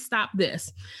can I stop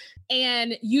this?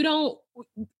 And you don't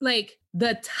like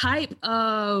the type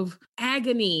of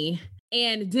agony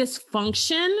and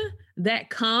dysfunction that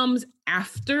comes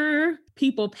after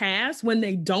people pass when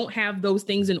they don't have those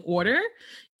things in order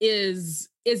is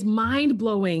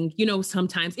mind-blowing.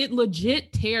 Sometimes it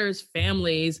legit tears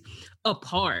families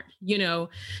apart,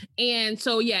 and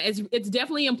so it's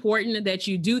definitely important that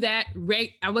you do that.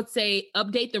 I would say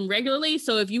update them regularly.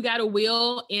 So if you got a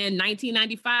will in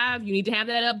 1995, you need to have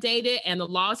that updated, and the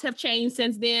laws have changed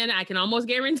since then, I can almost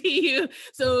guarantee you.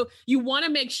 So you want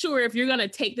to make sure if you're going to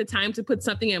take the time to put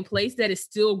something in place that is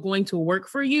still going to work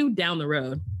for you down the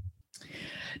road.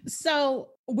 So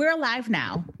we're live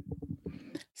now.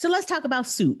 So let's talk about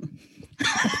soup.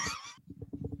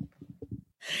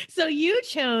 So you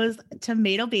chose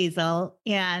tomato basil,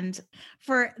 and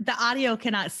for the audio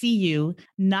cannot see you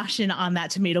noshing on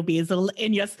that tomato basil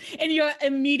in your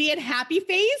immediate happy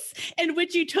face, in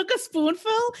which you took a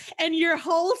spoonful and your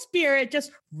whole spirit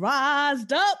just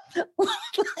rised up.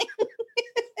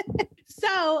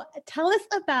 So tell us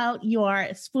about your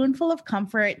spoonful of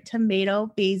comfort tomato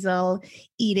basil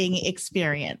eating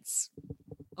experience.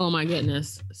 Oh my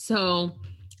goodness. So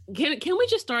can we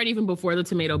just start even before the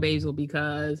tomato basil?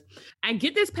 Because I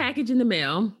get this package in the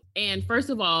mail. And first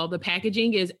of all, the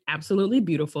packaging is absolutely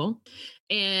beautiful.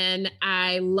 And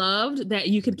I loved that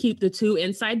you could keep the 2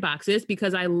 inside boxes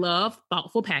because I love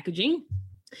thoughtful packaging.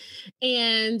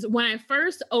 And when I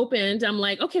first opened, I'm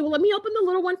like, okay, well, let me open the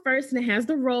little one first. And it has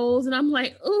the rolls. And I'm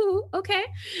like, ooh, okay.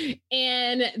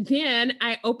 And then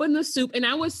I opened the soup and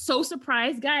I was so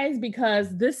surprised, guys,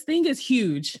 because this thing is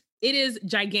huge. It is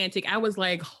gigantic. I was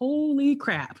like, holy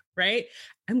crap, right?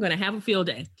 I'm going to have a field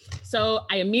day. So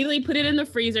I immediately put it in the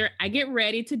freezer. I get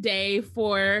ready today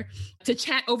to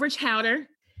chat over chowder.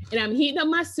 And I'm heating up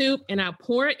my soup and I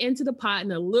pour it into the pot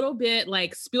and a little bit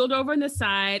like spilled over on the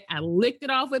side. I licked it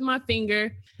off with my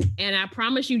finger. And I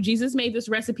promise you, Jesus made this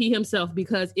recipe himself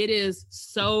because it is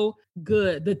so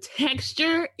good. The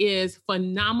texture is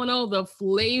phenomenal. The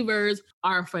flavors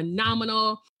are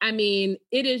phenomenal. I mean,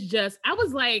 it is just, I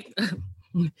was like,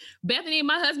 Bethany,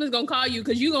 my husband's going to call you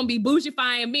because you're going to be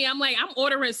bougie-fying me. I'm like, I'm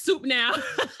ordering soup now.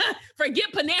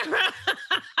 Forget Panera.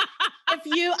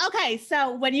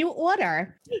 So when you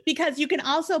order, because you can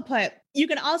also put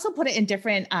it in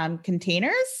different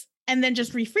containers and then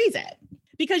just refreeze it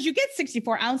because you get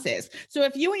 64 ounces. So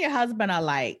if you and your husband are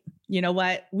like, you know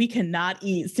what, we cannot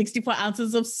eat 64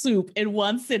 ounces of soup in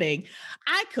one sitting.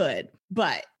 I could,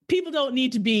 but people don't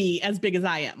need to be as big as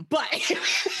I am. But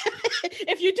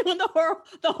if you're doing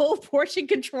the whole portion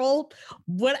control,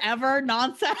 whatever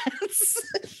nonsense,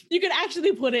 you can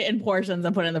actually put it in portions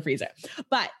and put it in the freezer.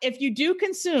 But if you do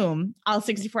consume all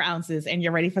 64 ounces and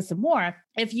you're ready for some more,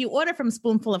 if you order from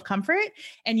Spoonful of Comfort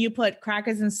and you put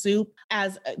crackers and soup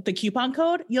as the coupon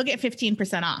code, you'll get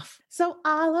 15% off. So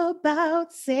all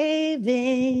about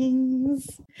savings.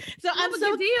 So I'm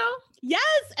so deal. Yes.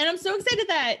 And I'm so excited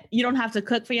that you don't have to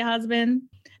cook for your husband,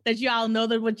 that you all know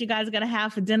that what you guys are going to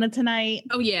have for dinner tonight.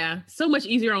 Oh yeah. So much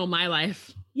easier on my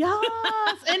life. Yes.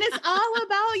 And it's all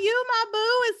about you, my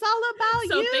boo. It's all about you.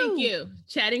 So thank you.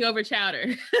 Chatting over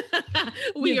chowder.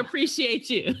 We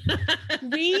appreciate you.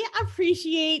 We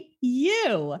appreciate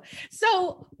you.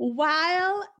 So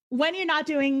when you're not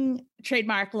doing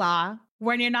trademark law,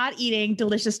 when you're not eating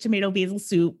delicious tomato basil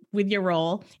soup with your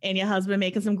roll and your husband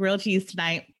making some grilled cheese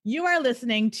tonight, you are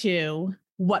listening to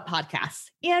what podcast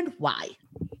and why?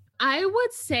 I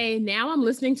would say now I'm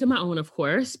listening to my own, of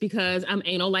course, because I'm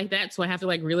anal like that. So I have to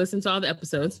re-listen to all the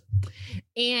episodes.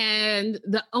 And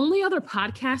the only other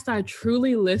podcast I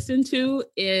truly listen to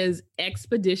is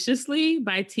Expeditiously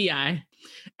by T.I.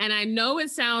 And I know it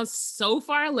sounds so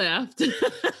far left,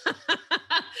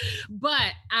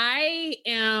 but I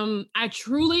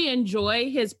truly enjoy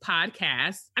his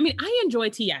podcast. I mean, I enjoy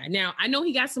T.I. Now, I know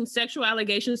he got some sexual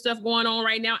allegation stuff going on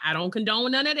right now. I don't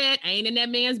condone none of that. I ain't in that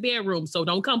man's bedroom, so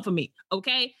don't come for me,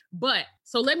 okay? But,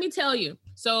 so let me tell you.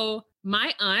 So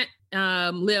my aunt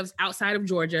lives outside of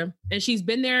Georgia, and she's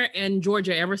been there in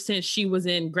Georgia ever since she was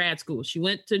in grad school. She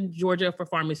went to Georgia for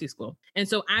pharmacy school. And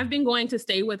so I've been going to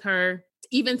stay with her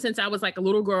even since I was like a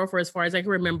little girl for as far as I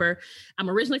can remember. I'm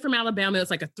originally from Alabama.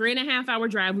 It's like a 3.5 hour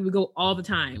drive. We would go all the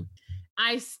time.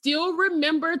 I still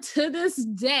remember to this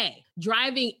day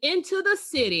driving into the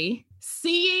city,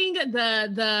 seeing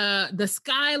the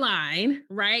skyline,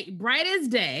 right? Bright as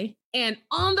day. And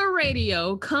on the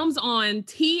radio comes on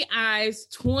T.I.'s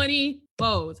 20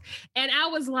 Foes. And I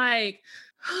was like,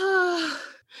 oh,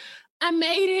 I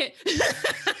made it.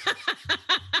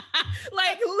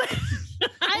 Like,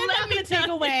 I am not going to take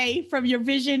away from your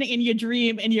vision and your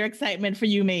dream and your excitement for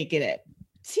you making it.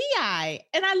 T.I.,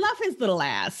 and I love his little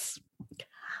ass.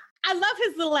 I love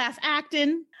his little ass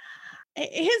acting.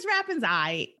 His rapping's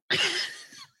aight.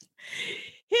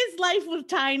 His life with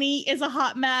Tiny is a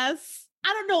hot mess.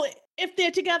 I don't know if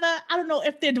they're together. I don't know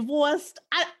if they're divorced.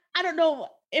 I don't know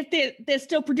if they're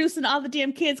still producing all the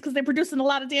damn kids because they're producing a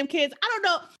lot of damn kids. I don't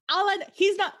know.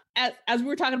 He's not, as we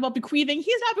were talking about bequeathing,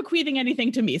 he's not bequeathing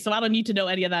anything to me, so I don't need to know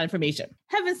any of that information.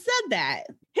 Having said that,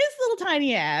 his little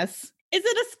tiny ass is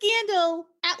in a scandal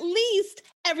at least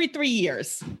every 3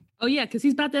 years. Oh yeah, because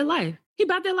he's about that life. He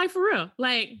about that life for real.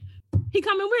 Like, he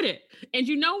coming with it. And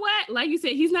you know what? Like you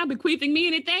said, he's not bequeathing me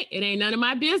anything. It ain't none of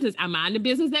my business. I mind the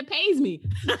business that pays me.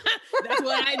 That's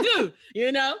what I do,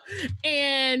 you know?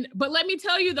 But let me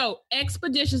tell you though,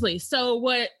 expeditiously. So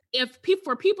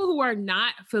for people who are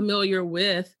not familiar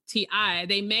with T.I.,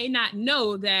 they may not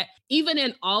know that even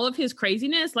in all of his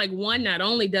craziness, like one, not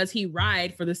only does he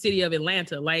ride for the city of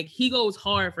Atlanta, like he goes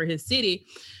hard for his city,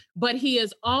 but he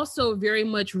is also very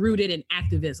much rooted in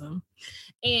activism.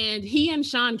 And he and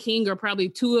Shaun King are probably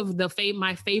two of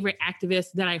my favorite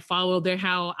activists that I follow. They're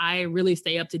how I really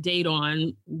stay up to date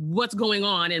on what's going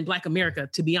on in Black America,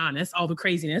 to be honest, all the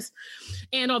craziness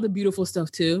and all the beautiful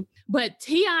stuff too. But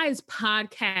T.I.'s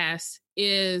podcast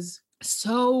is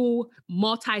so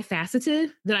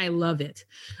multifaceted that I love it.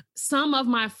 Some of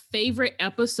my favorite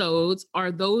episodes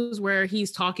are those where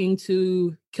he's talking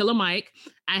to Killer Mike.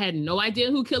 I had no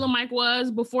idea who Killer Mike was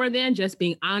before then, just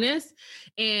being honest.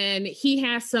 And he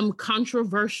has some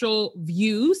controversial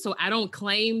views. So I don't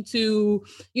claim to,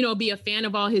 be a fan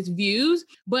of all his views,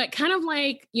 but kind of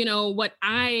like, what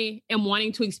I am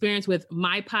wanting to experience with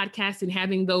my podcast and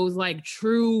having those like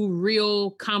true,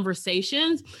 real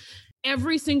conversations.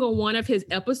 Every single one of his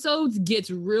episodes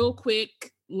gets real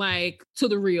quick, like to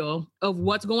the real of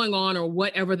what's going on or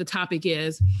whatever the topic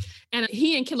is. And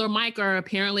he and Killer Mike are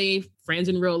apparently friends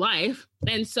in real life.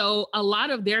 And so a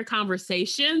lot of their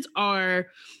conversations are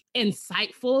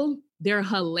insightful. They're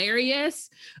hilarious.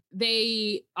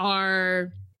 They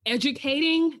are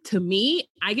educating to me.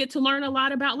 I get to learn a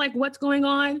lot about like what's going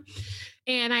on.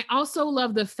 And I also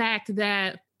love the fact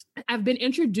that I've been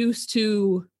introduced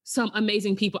to some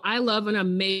amazing people. I love an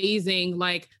amazing,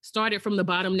 like, started from the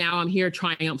bottom, now I'm here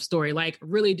triumph story. Like,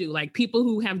 really do. Like, people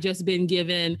who have just been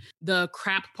given the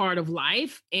crap part of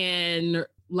life and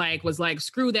like was like,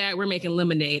 screw that, we're making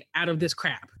lemonade out of this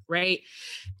crap, right?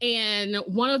 And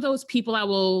one of those people I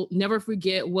will never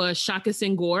forget was Shaka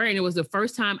Senghor. And it was the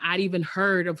first time I'd even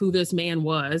heard of who this man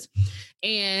was.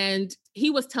 And he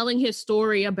was telling his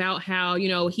story about how,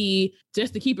 he,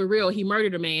 just to keep it real, he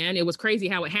murdered a man. It was crazy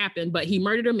how it happened, but he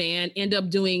murdered a man, ended up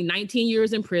doing 19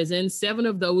 years in prison. 7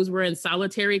 of those were in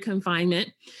solitary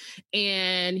confinement.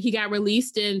 And he got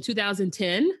released in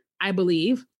 2010, I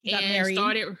believe. Got married.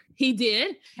 He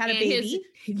did. Had a baby.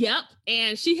 Yep.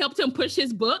 And she helped him push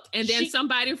his book. And then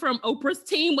somebody from Oprah's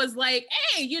team was like,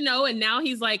 hey, and now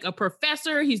he's like a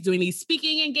professor. He's doing these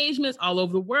speaking engagements all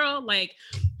over the world. Like,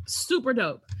 super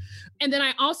dope. And then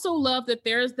I also love that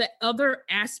there's the other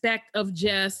aspect of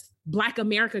just Black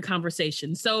America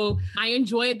conversation. So I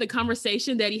enjoyed the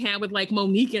conversation that he had with like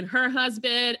Monique and her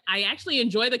husband. I actually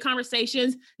enjoy the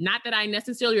conversations, not that I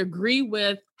necessarily agree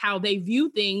with how they view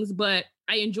things, but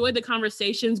I enjoyed the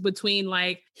conversations between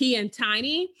like he and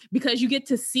Tiny, because you get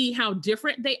to see how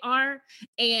different they are.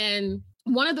 And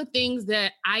one of the things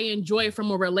that I enjoy from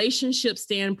a relationship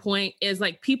standpoint is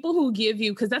like people who give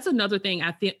you, because that's another thing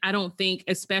I don't think,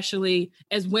 especially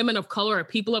as women of color or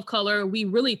people of color, we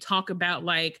really talk about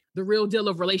like the real deal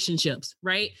of relationships,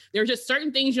 right? There are just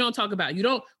certain things you don't talk about.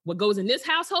 What goes in this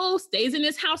household stays in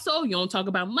this household. You don't talk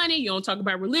about money. You don't talk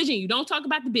about religion. You don't talk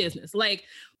about the business. Like,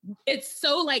 it's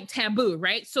so like taboo,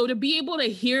 right? So to be able to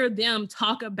hear them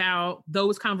talk about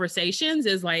those conversations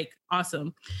is like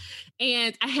awesome.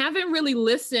 And I haven't really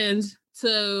listened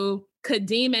to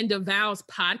Kadeem and DeVal's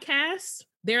podcast.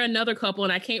 They're another couple,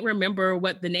 and I can't remember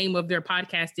what the name of their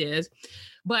podcast is,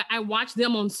 but I watch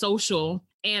them on social.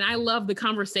 And I love the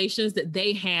conversations that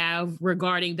they have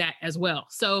regarding that as well.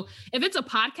 So if it's a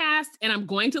podcast and I'm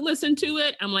going to listen to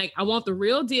it, I'm like, I want the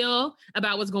real deal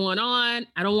about what's going on.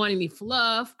 I don't want any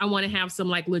fluff. I want to have some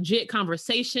like legit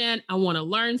conversation. I want to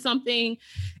learn something.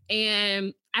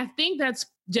 And I think that's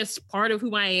just part of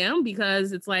who I am,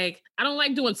 because it's like, I don't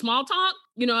like doing small talk.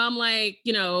 I'm like,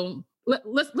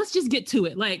 let's just get to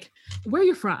it. Like, where are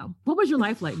you from? What was your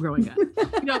life like growing up?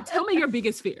 Tell me your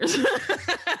biggest fears.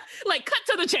 Like, cut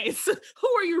to the chase. Who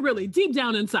are you really deep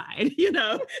down inside?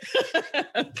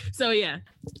 So yeah.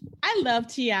 I love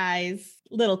T.I.'s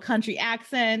little country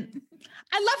accent.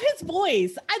 I love his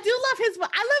voice. I do love his voice.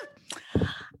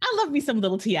 I love me some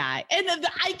little T.I. And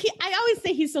I always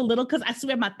say he's so little because I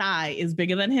swear my thigh is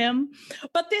bigger than him.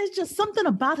 But there's just something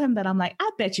about him that I'm like, I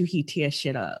bet you he tears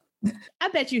shit up. I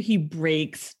bet you he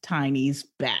breaks Tiny's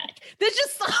back. There's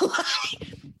just so like,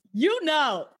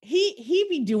 he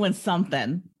be doing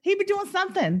something. He be doing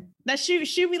something that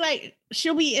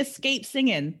she'll be escape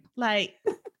singing. Like,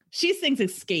 she sings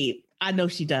Escape. I know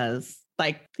she does.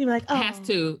 Like, people like, oh. It has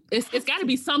to. It's got to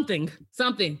be something.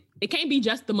 It can't be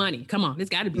just the money. Come on,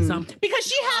 it's got to be something. Because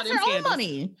she has her own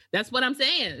money. That's what I'm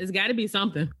saying. It's got to be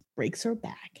something. Breaks her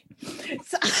back.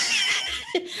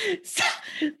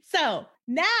 So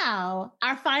now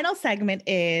our final segment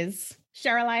is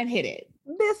Cheryline Hit It.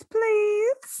 This,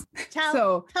 please.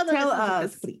 Tell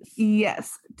us, please.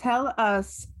 Yes. Tell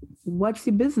us, what's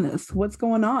your business? What's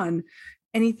going on?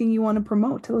 Anything you want to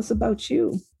promote? Tell us about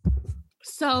you.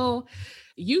 So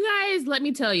you guys, let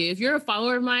me tell you, if you're a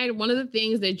follower of mine, one of the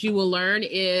things that you will learn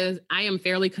is I am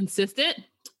fairly consistent.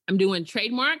 I'm doing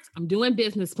trademarks. I'm doing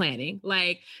business planning.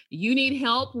 Like, you need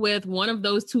help with one of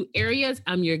those two areas,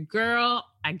 I'm your girl.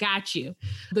 I got you.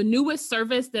 The newest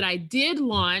service that I did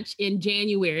launch in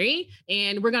January,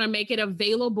 and we're going to make it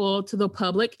available to the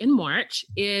public in March,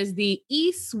 is the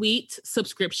eSuite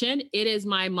subscription. It is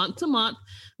my month-to-month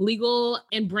legal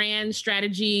and brand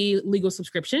strategy legal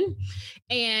subscription.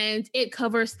 And it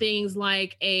covers things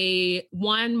like a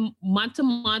 1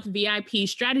 month-to-month VIP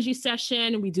strategy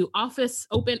session. We do office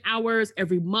open hours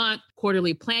every month,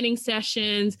 quarterly planning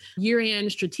sessions,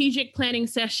 year-end strategic planning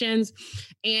sessions.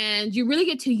 And you really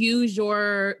get to use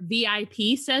your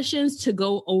VIP sessions to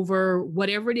go over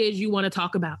whatever it is you want to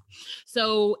talk about.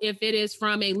 So if it is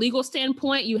from a legal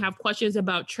standpoint, you have questions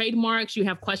about trademarks, you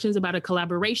have questions about a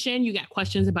collaboration, you got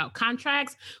questions about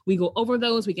contracts, we go over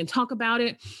those, we can talk about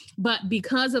it. But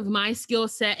because of my skill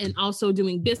set and also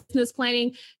doing business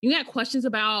planning, you got questions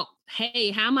about,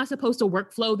 hey, how am I supposed to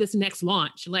workflow this next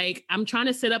launch? Like, I'm trying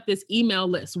to set up this email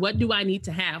list. What do I need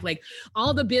to have? Like,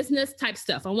 all the business type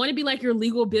stuff. I want to be like your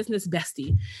legal business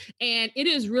bestie. And it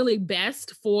is really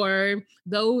best for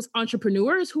those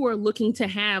entrepreneurs who are looking to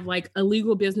have like a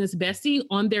legal business bestie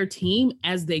on their team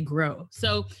as they grow.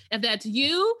 So if that's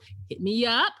you, hit me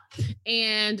up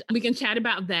and we can chat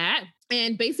about that.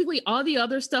 And basically all the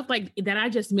other stuff like that I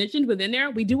just mentioned within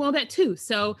there, we do all that too.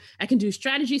 So I can do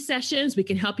strategy sessions. We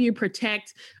can help you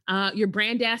protect your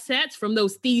brand assets from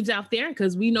those thieves out there,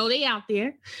 because we know they out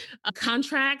there.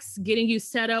 Contracts, getting you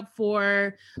set up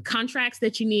for contracts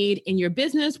that you need in your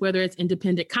business, whether it's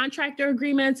independent contractor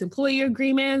agreements, employee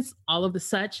agreements, all of the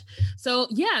such. So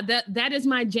yeah, that is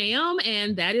my jam.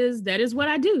 And that is what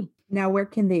I do. Now, where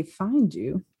can they find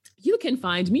you? You can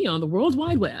find me on the World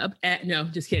Wide Web at, no,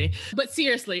 just kidding. But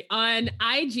seriously, on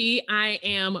IG, I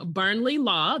am Burnley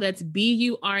Law. That's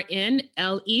BURNLEYLAW.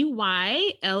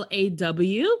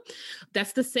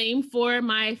 That's the same for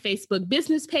my Facebook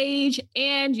business page.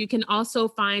 And you can also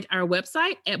find our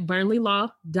website at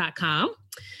burnleylaw.com.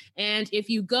 And if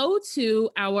you go to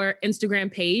our Instagram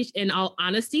page, in all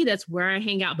honesty, that's where I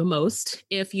hang out the most.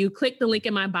 If you click the link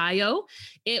in my bio,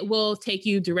 it will take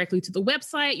you directly to the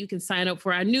website. You can sign up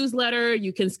for our newsletter.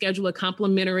 You can schedule a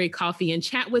complimentary coffee and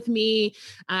chat with me.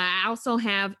 I also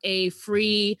have a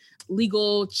free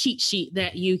legal cheat sheet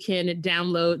that you can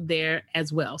download there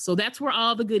as well. So that's where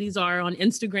all the goodies are on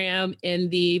Instagram in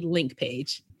the link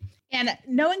page. And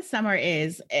knowing Summer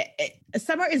is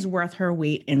worth her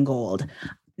weight in gold.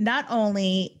 Not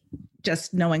only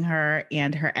just knowing her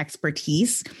and her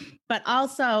expertise, but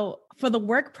also for the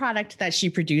work product that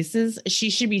she produces, she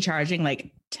should be charging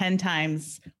like 10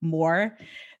 times more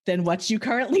than what you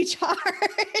currently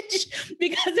charge,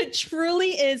 because it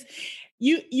truly is,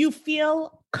 you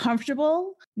feel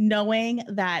comfortable knowing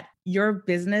that your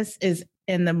business is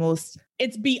in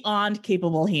it's beyond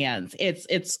capable hands.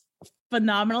 It's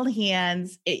phenomenal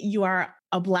hands. You are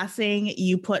a blessing.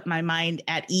 You put my mind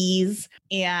at ease,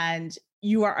 and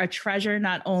you are a treasure,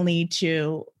 not only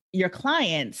to your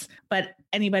clients, but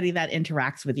anybody that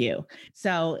interacts with you.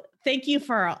 So thank you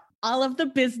for all of the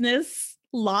business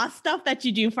law stuff that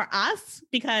you do for us,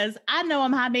 because I know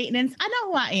I'm high maintenance. I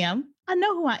know who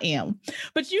I am.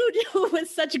 But you do it with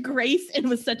such grace and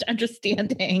with such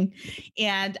understanding.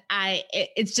 And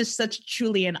it's just such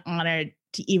truly an honor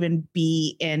to even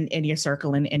be in your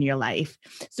circle and in your life.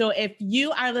 So if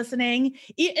you are listening,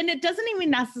 and it doesn't even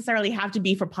necessarily have to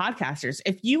be for podcasters,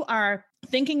 if you are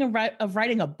thinking of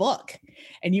writing a book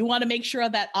and you want to make sure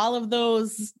that all of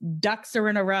those ducks are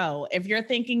in a row, if you're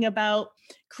thinking about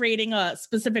creating a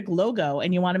specific logo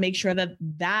and you want to make sure that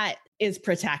that is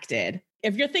protected,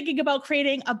 if you're thinking about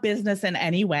creating a business in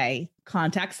any way,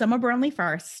 contact Summer Burnley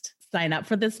first. Sign up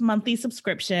for this monthly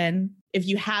subscription. If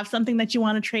you have something that you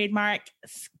want to trademark,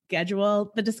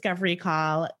 schedule the discovery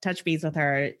call, touch base with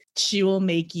her. She will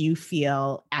make you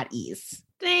feel at ease.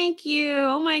 Thank you.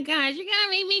 Oh my gosh, you're gonna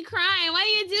make me cry. Why do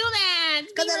you do that?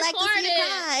 Because I like to see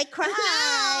you cry.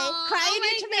 No. Cry in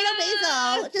your tomato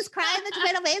basil. Just cry in the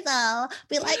tomato basil.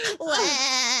 Be like,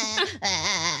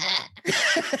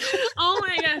 oh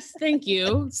my gosh, thank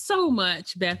you so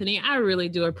much, Bethany. I really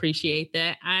do appreciate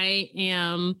that. I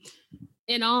am,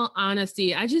 in all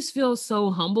honesty, I just feel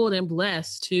so humbled and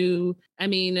blessed to,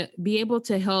 be able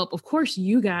to help, of course,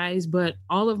 you guys, but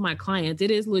all of my clients. It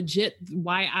is legit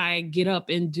why I get up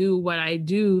and do what I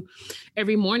do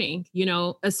every morning,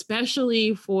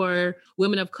 especially for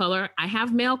women of color. I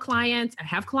have male clients. I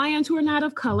have clients who are not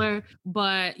of color,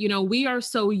 but, we are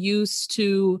so used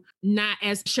to not,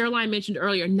 as Cheryline mentioned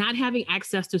earlier, not having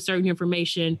access to certain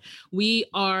information. We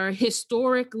are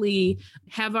historically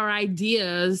have our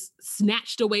ideas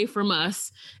snatched away from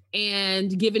us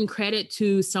and given credit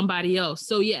to somebody else.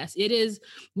 So yes, it is,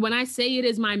 when I say it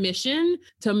is my mission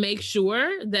to make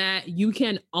sure that you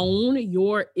can own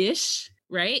your ish,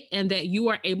 right? And that you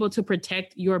are able to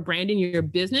protect your brand and your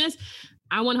business,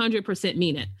 I 100%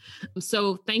 mean it.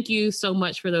 So thank you so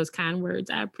much for those kind words.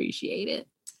 I appreciate it.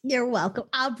 You're welcome.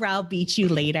 I'll browbeat you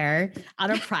later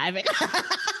on a private.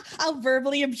 I'll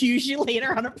verbally abuse you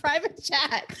later on a private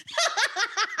chat.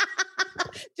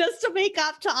 Just to make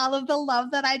up to all of the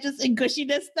love that and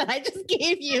gushiness that I just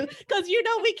gave you. Because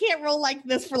we can't roll like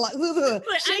this for like,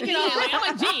 shake it off. Like,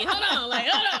 I'm a G. Hold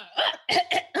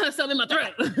on. Something in my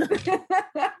throat.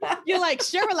 You're like,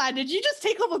 Cheryline, did you just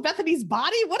take over Bethany's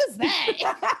body? What is that?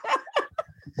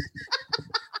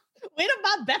 Where did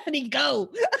my Bethany go?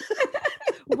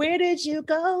 Where did you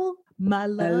go, my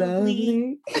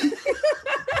lovely?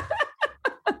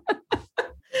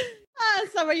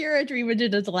 Summer, you're a dream and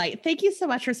a delight. Thank you so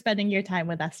much for spending your time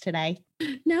with us today.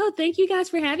 No, thank you guys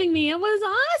for having me. It was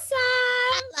awesome.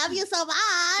 I love you so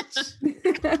much.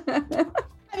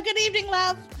 Have a good evening,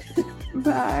 love.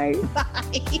 Bye. Bye.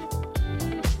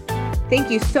 Thank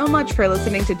you so much for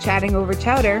listening to Chatting Over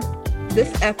Chowder.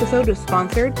 This episode was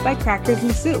sponsored by Crackers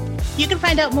and Soup. You can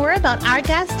find out more about our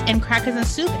guest and Crackers and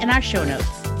Soup in our show notes.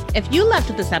 If you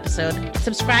loved this episode,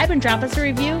 subscribe and drop us a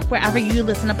review wherever you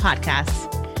listen to podcasts.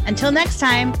 Until next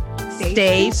time,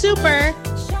 stay super.